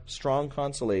have strong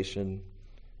consolation,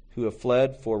 who have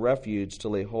fled for refuge to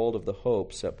lay hold of the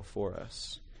hope set before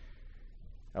us."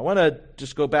 I want to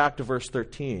just go back to verse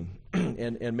 13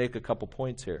 and make a couple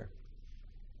points here.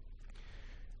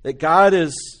 That God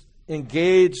is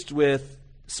engaged with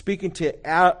speaking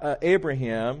to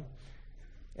Abraham,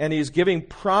 and he's giving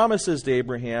promises to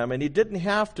Abraham, and he didn't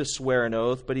have to swear an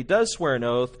oath, but he does swear an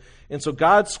oath. And so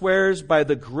God swears by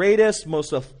the greatest,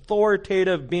 most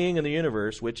authoritative being in the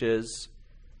universe, which is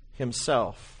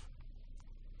himself.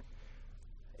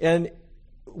 And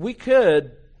we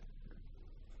could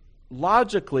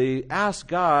logically ask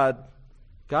God,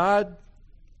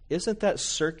 isn't that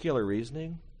circular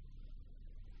reasoning?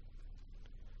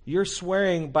 You're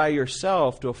swearing by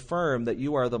yourself to affirm that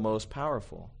you are the most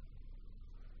powerful.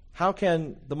 How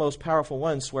can the most powerful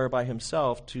one swear by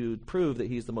himself to prove that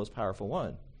he's the most powerful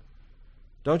one?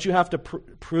 Don't you have to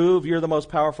prove you're the most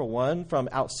powerful one from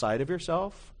outside of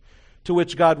yourself? To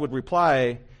which God would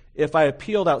reply, if I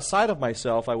appealed outside of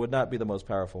myself, I would not be the most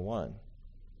powerful one.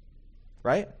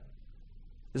 Right?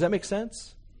 Does that make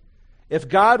sense? If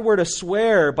God were to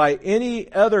swear by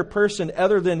any other person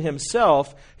other than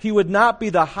himself, he would not be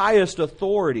the highest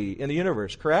authority in the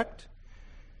universe, correct?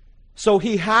 So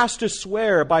he has to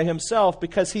swear by himself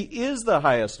because he is the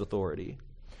highest authority.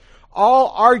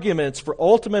 All arguments for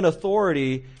ultimate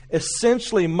authority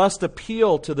essentially must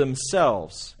appeal to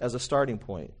themselves as a starting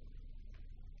point.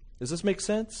 Does this make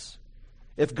sense?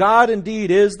 If God indeed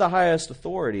is the highest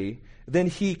authority, then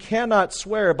he cannot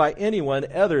swear by anyone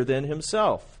other than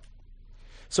himself.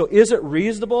 So is it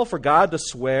reasonable for God to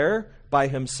swear by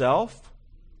himself?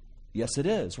 Yes, it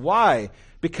is. Why?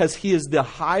 Because he is the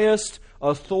highest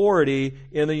authority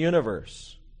in the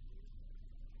universe.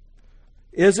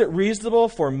 Is it reasonable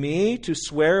for me to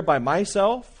swear by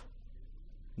myself?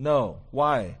 No.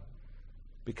 Why?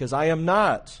 Because I am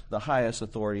not the highest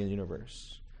authority in the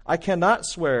universe. I cannot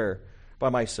swear by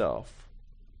myself.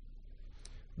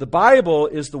 The Bible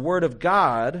is the Word of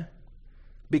God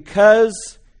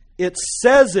because it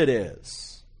says it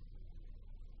is.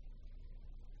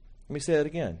 Let me say that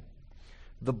again.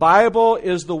 The Bible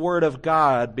is the Word of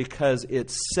God because it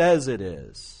says it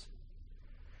is.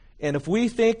 And if we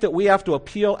think that we have to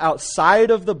appeal outside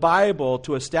of the Bible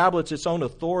to establish its own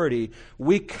authority,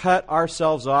 we cut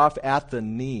ourselves off at the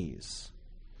knees.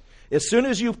 As soon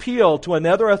as you appeal to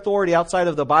another authority outside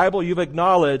of the Bible, you've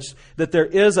acknowledged that there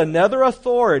is another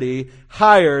authority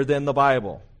higher than the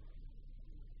Bible.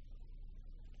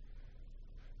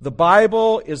 The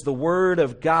Bible is the Word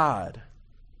of God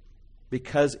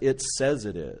because it says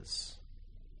it is.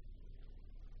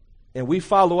 And we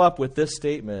follow up with this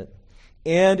statement,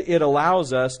 and it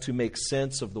allows us to make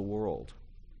sense of the world.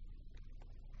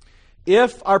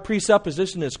 If our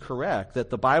presupposition is correct,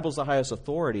 that the Bible is the highest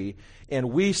authority,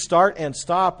 and we start and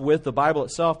stop with the Bible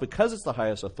itself because it's the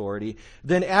highest authority,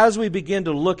 then as we begin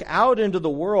to look out into the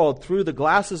world through the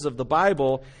glasses of the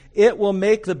Bible, it will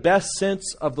make the best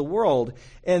sense of the world.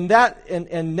 And yet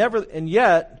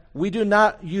we do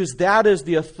not use that as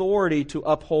the authority to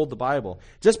uphold the Bible.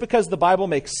 Just because the Bible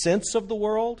makes sense of the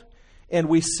world, and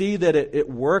we see that it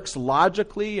works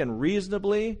logically and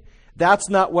reasonably, that's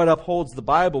not what upholds the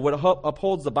Bible. What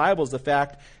upholds the Bible is the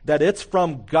fact that it's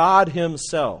from God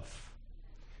himself,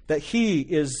 that he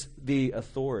is the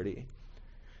authority.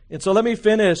 And so let me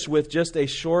finish with just a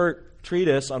short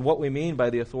treatise on what we mean by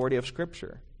the authority of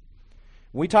Scripture.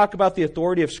 When we talk about the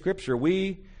authority of Scripture,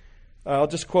 we I'll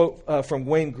just quote from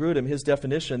Wayne Grudem, his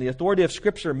definition. The authority of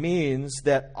Scripture means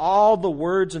that all the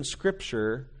words in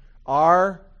Scripture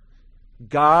are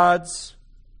God's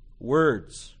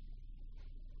words.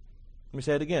 Let me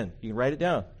say it again. You can write it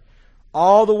down.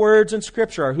 All the words in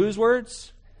Scripture are whose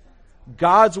words?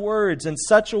 God's words, in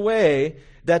such a way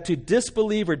that to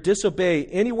disbelieve or disobey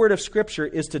any word of Scripture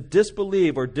is to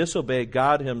disbelieve or disobey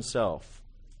God Himself.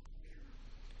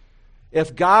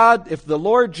 If the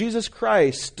Lord Jesus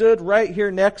Christ stood right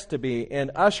here next to me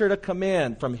and ushered a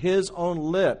command from His own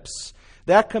lips,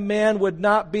 that command would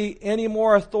not be any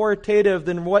more authoritative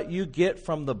than what you get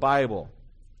from the Bible.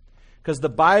 Because the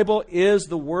Bible is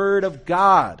the Word of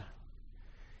God.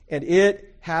 And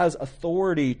it has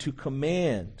authority to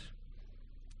command,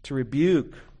 to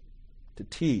rebuke, to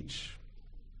teach.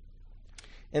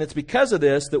 And it's because of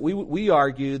this that we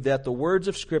argue that the words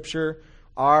of Scripture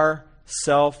are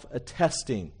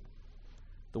self-attesting.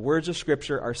 The words of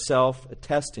Scripture are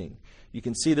self-attesting. You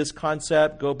can see this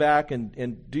concept. Go back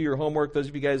and do your homework. Those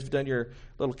of you guys who have done your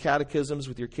little catechisms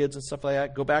with your kids and stuff like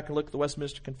that, go back and look at the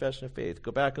Westminster Confession of Faith.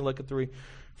 Go back and look at the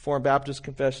Reformed Baptist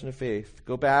Confession of Faith.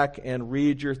 Go back and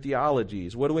read your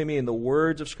theologies. What do we mean? The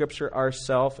words of Scripture are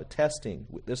self-attesting.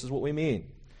 This is what we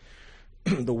mean.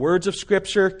 The words of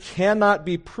Scripture cannot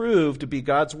be proved to be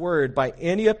God's Word by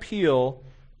any appeal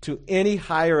to any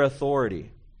higher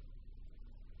authority.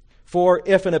 For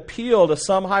if an appeal to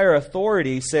some higher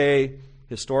authority, say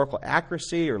historical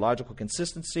accuracy or logical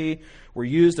consistency, were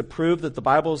used to prove that the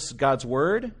Bible is God's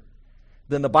Word,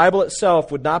 then the Bible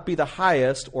itself would not be the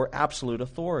highest or absolute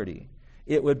authority.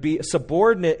 It would be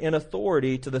subordinate in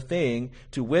authority to the thing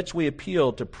to which we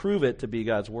appeal to prove it to be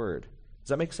God's Word. Does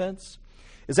that make sense?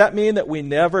 Does that mean that we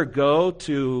never go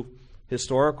to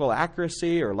historical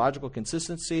accuracy or logical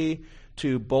consistency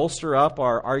to bolster up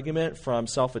our argument from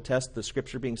the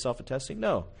Scripture being self-attesting?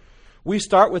 No. We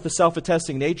start with the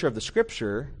self-attesting nature of the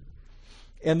Scripture,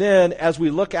 and then as we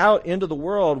look out into the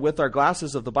world with our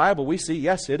glasses of the Bible, we see,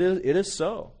 yes, it is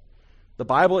so. The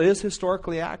Bible is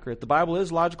historically accurate. The Bible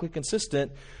is logically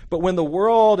consistent. But when the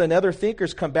world and other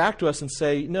thinkers come back to us and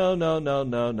say,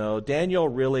 no, Daniel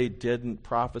really didn't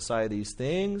prophesy these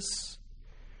things.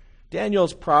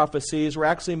 Daniel's prophecies were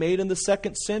actually made in the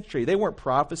 2nd century. They weren't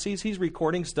prophecies. He's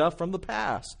recording stuff from the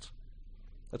past.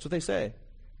 That's what they say,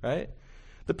 right?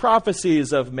 The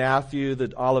prophecies of Matthew,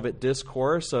 the Olivet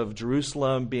Discourse of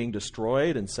Jerusalem being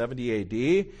destroyed in 70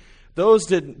 A.D.,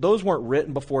 those weren't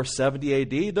written before 70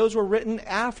 A.D. Those were written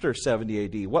after 70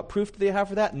 A.D. What proof do they have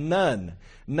for that? None.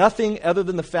 Nothing other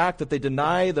than the fact that they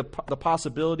deny the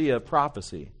possibility of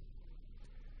prophecy.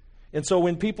 And so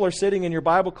when people are sitting in your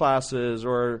Bible classes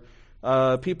or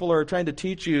people are trying to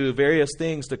teach you various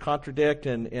things to contradict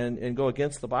and go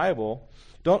against the Bible,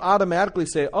 don't automatically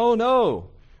say, oh no,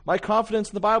 my confidence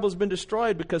in the Bible has been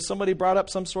destroyed because somebody brought up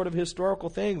some sort of historical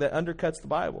thing that undercuts the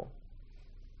Bible.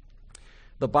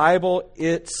 The Bible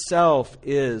itself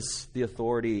is the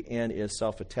authority and is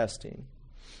self-attesting.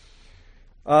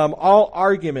 All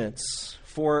arguments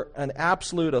for an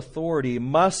absolute authority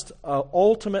must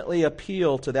ultimately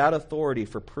appeal to that authority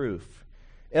for proof.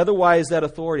 Otherwise, that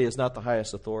authority is not the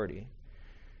highest authority.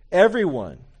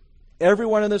 Everyone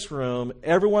in this room,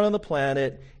 everyone on the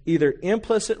planet, either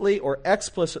implicitly or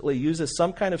explicitly uses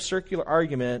some kind of circular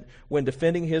argument when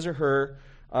defending his or her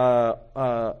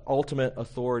ultimate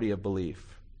authority of belief.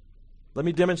 Let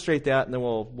me demonstrate that, and then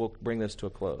we'll bring this to a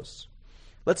close.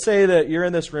 Let's say that you're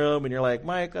in this room and you're like,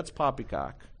 Mike, that's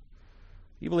poppycock.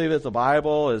 You believe that the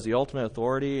Bible is the ultimate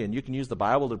authority and you can use the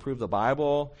Bible to prove the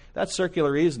Bible? That's circular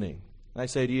reasoning. And I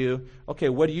say to you, okay,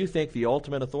 what do you think the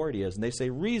ultimate authority is? And they say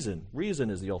reason. Reason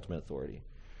is the ultimate authority.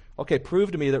 Okay,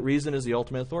 prove to me that reason is the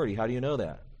ultimate authority. How do you know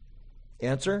that?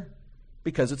 Answer,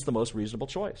 because it's the most reasonable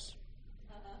choice.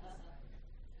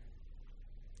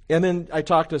 And then I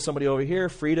talk to somebody over here,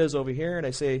 Frida's over here, and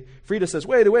I say, Frida says,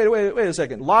 wait a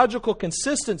second. Logical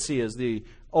consistency is the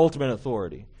ultimate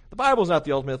authority. The Bible's not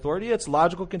the ultimate authority, it's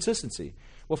logical consistency.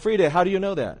 Well, Frida, how do you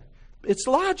know that? It's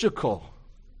logical.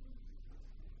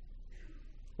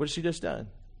 What has she just done?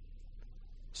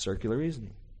 Circular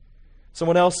reasoning.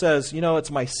 Someone else says,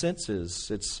 it's my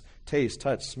senses. It's taste,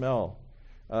 touch, smell.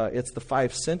 It's the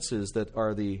 5 senses that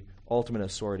are the ultimate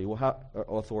authority. Well,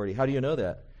 how do you know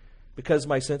that? Because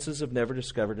my senses have never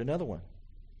discovered another one.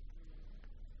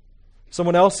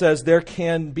 Someone else says there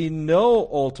can be no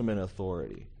ultimate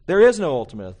authority. There is no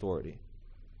ultimate authority.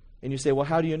 And you say, well,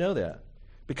 how do you know that?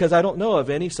 Because I don't know of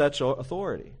any such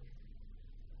authority.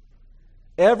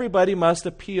 Everybody must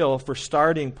appeal for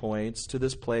starting points to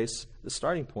this place, the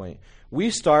starting point. We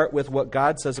start with what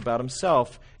God says about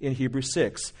himself in Hebrews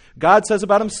 6. God says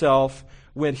about himself,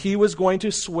 when he was going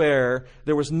to swear,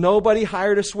 there was nobody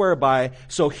higher to swear by,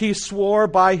 so he swore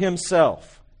by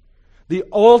himself. The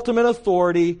ultimate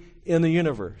authority in the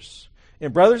universe.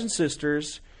 And brothers and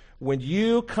sisters, when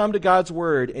you come to God's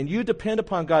Word and you depend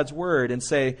upon God's Word and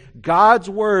say, God's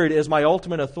Word is my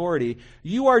ultimate authority,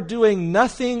 you are doing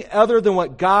nothing other than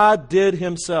what God did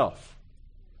himself.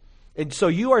 And so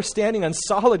you are standing on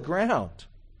solid ground.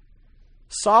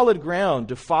 Solid ground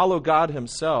to follow God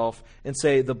himself and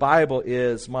say, the Bible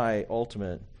is my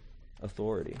ultimate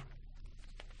authority.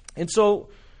 And so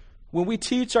when we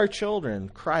teach our children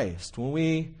Christ, when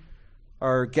we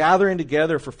are gathering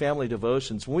together for family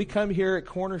devotions, when we come here at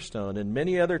Cornerstone and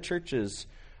many other churches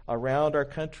around our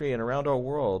country and around our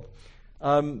world,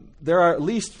 there are at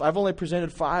least, I've only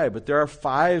presented 5, but there are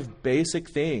 5 basic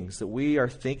things that we are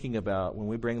thinking about when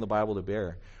we bring the Bible to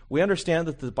bear. We understand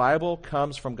that the Bible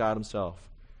comes from God himself.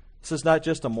 This is not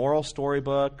just a moral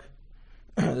storybook.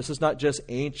 This is not just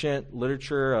ancient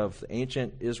literature of the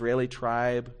ancient Israeli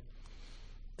tribe.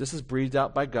 This is breathed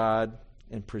out by God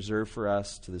and preserved for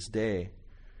us to this day.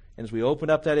 And as we open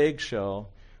up that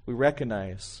eggshell, we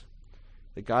recognize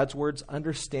that God's word's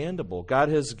understandable. God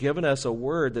has given us a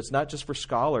word that's not just for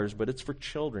scholars, but it's for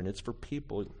children. It's for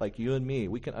people like you and me.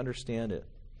 We can understand it.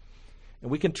 And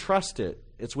we can trust it.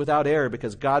 It's without error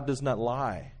because God does not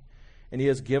lie. And he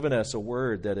has given us a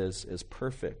word that is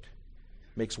perfect,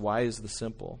 makes wise the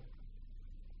simple.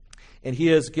 And he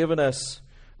has given us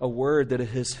a word that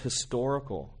is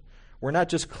historical. We're not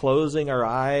just closing our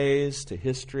eyes to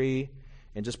history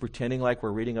and just pretending like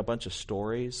we're reading a bunch of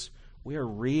stories. We are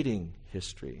reading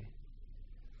history.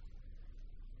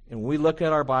 And when we look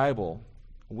at our Bible,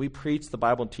 when we preach the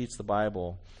Bible and teach the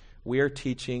Bible, we are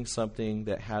teaching something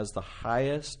that has the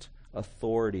highest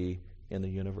authority in the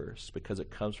universe because it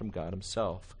comes from God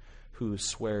himself, who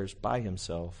swears by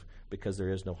himself because there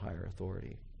is no higher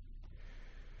authority.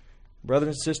 Brothers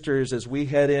and sisters, as we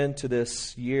head into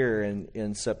this year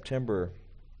in September,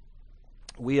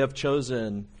 we have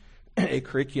chosen a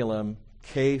curriculum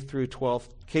K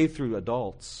through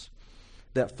adults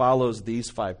that follows these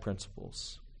 5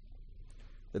 principles.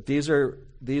 That these are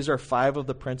 5 of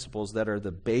the principles that are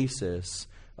the basis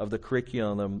of the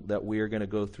curriculum that we are going to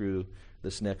go through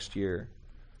this next year.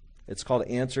 It's called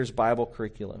Answers Bible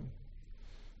Curriculum.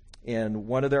 And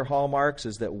one of their hallmarks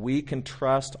is that we can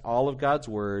trust all of God's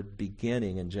Word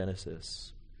beginning in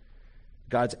Genesis.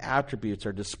 God's attributes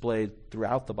are displayed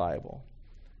throughout the Bible.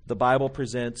 The Bible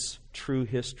presents true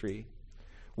history.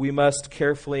 We must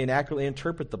carefully and accurately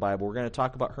interpret the Bible. We're going to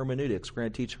talk about hermeneutics. We're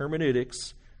going to teach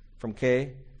hermeneutics from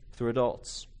K through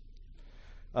adults.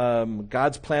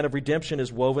 God's plan of redemption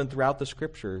is woven throughout the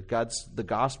Scripture. The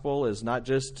gospel is not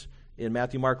just in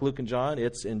Matthew, Mark, Luke, and John.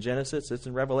 It's in Genesis. It's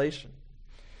in Revelation.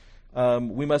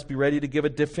 We must be ready to give a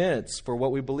defense for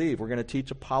what we believe. We're going to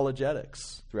teach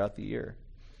apologetics throughout the year.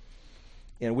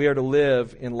 And we are to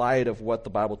live in light of what the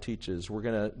Bible teaches. We're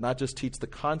going to not just teach the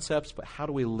concepts, but how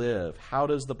do we live? How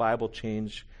does the Bible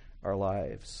change our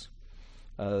lives?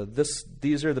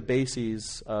 These are the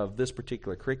bases of this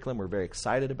particular curriculum. We're very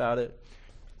excited about it.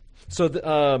 So,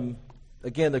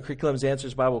 again, the curriculum is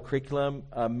Answers Bible Curriculum.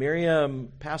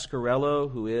 Miriam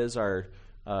Pasquarello, who is our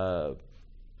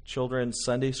Children's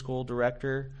Sunday School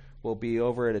Director, will be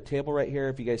over at a table right here.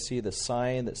 If you guys see the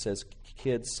sign that says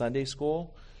Kids Sunday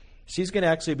School, she's going to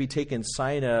actually be taking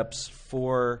sign-ups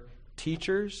for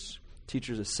teachers,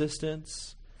 teachers'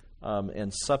 assistants,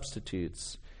 and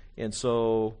substitutes. And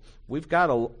so we've got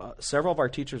several of our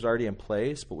teachers already in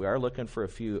place, but we are looking for a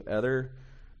few other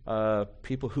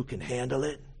people who can handle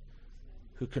it,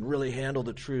 who can really handle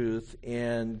the truth,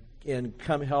 and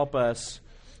come help us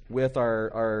with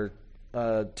our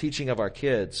teaching of our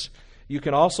kids. You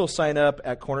can also sign up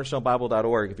at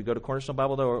cornerstonebible.org. If you go to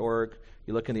cornerstonebible.org,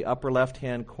 you look in the upper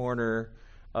left-hand corner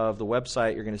of the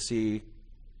website, you're going to see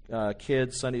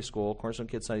Kids Sunday School, Cornerstone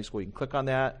Kids Sunday School. You can click on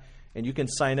that, and you can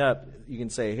sign up. You can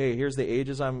say, hey, here's the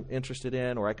ages I'm interested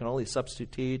in, or I can only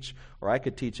substitute teach, or I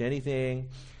could teach anything.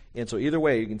 And so either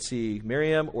way, you can see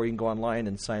Miriam, or you can go online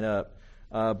and sign up.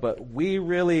 But we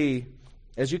really,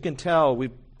 as you can tell,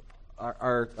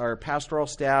 our pastoral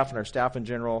staff and our staff in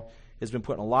general has been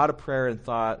putting a lot of prayer and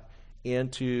thought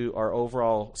into our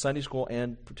overall Sunday school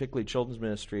and particularly children's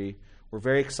ministry. We're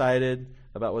very excited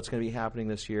about what's going to be happening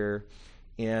this year,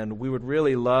 and we would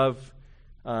really love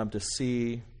to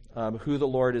see who the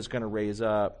Lord is going to raise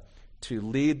up to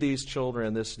lead these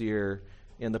children this year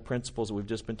in the principles that we've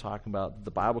just been talking about.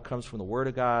 The Bible comes from the Word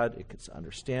of God. It's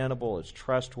understandable. It's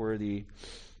trustworthy.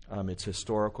 It's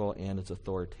historical, and it's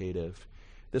authoritative.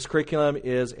 This curriculum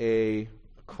is a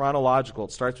chronological.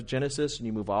 It starts with Genesis, and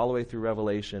you move all the way through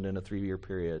Revelation in a 3-year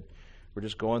period. We're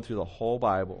just going through the whole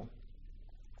Bible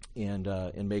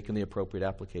and making the appropriate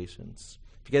applications.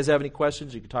 If you guys have any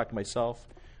questions, you can talk to myself,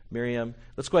 Miriam.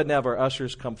 Let's go ahead and have our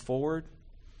ushers come forward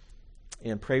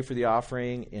and pray for the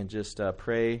offering, and just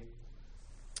pray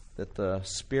that the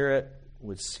Spirit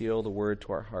would seal the word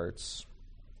to our hearts.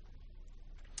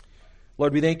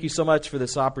 Lord, we thank you so much for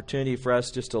this opportunity for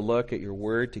us just to look at your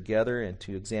word together and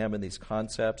to examine these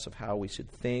concepts of how we should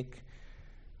think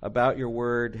about your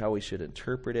word, how we should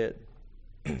interpret it,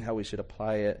 how we should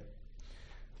apply it.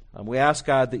 We ask,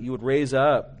 God, that you would raise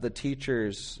up the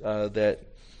teachers Lord,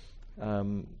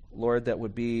 that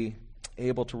would be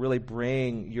able to really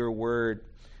bring your word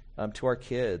to our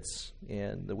kids,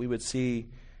 and that we would see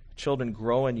children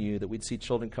grow in you, that we'd see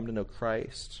children come to know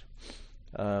Christ.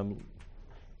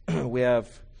 We have,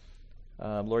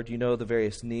 Lord, you know the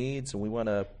various needs, and we want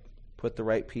to put the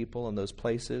right people in those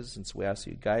places, and so we ask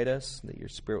that you guide us, and that your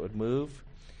Spirit would move.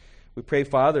 We pray,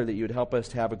 Father, that you would help us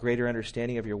to have a greater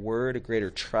understanding of your word, a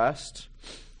greater trust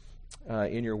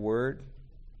in your word,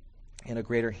 and a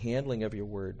greater handling of your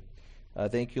word.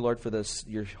 Thank you, Lord, for this,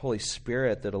 your Holy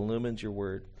Spirit that illumines your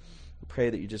word. We pray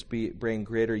that you just bring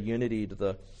greater unity to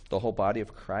the whole body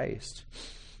of Christ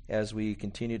as we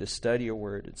continue to study your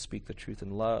word and speak the truth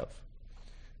in love.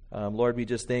 Lord, we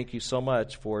just thank you so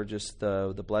much for just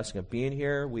the blessing of being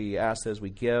here. We ask as we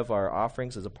give our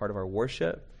offerings as a part of our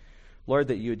worship, Lord,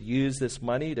 that you would use this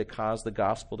money to cause the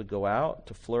gospel to go out,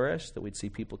 to flourish, that we'd see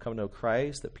people come to know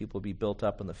Christ, that people would be built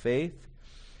up in the faith,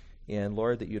 and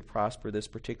Lord, that you'd prosper this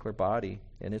particular body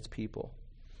and its people.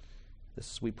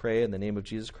 This we pray in the name of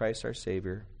Jesus Christ, our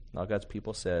Savior. And all God's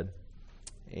people said,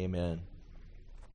 amen.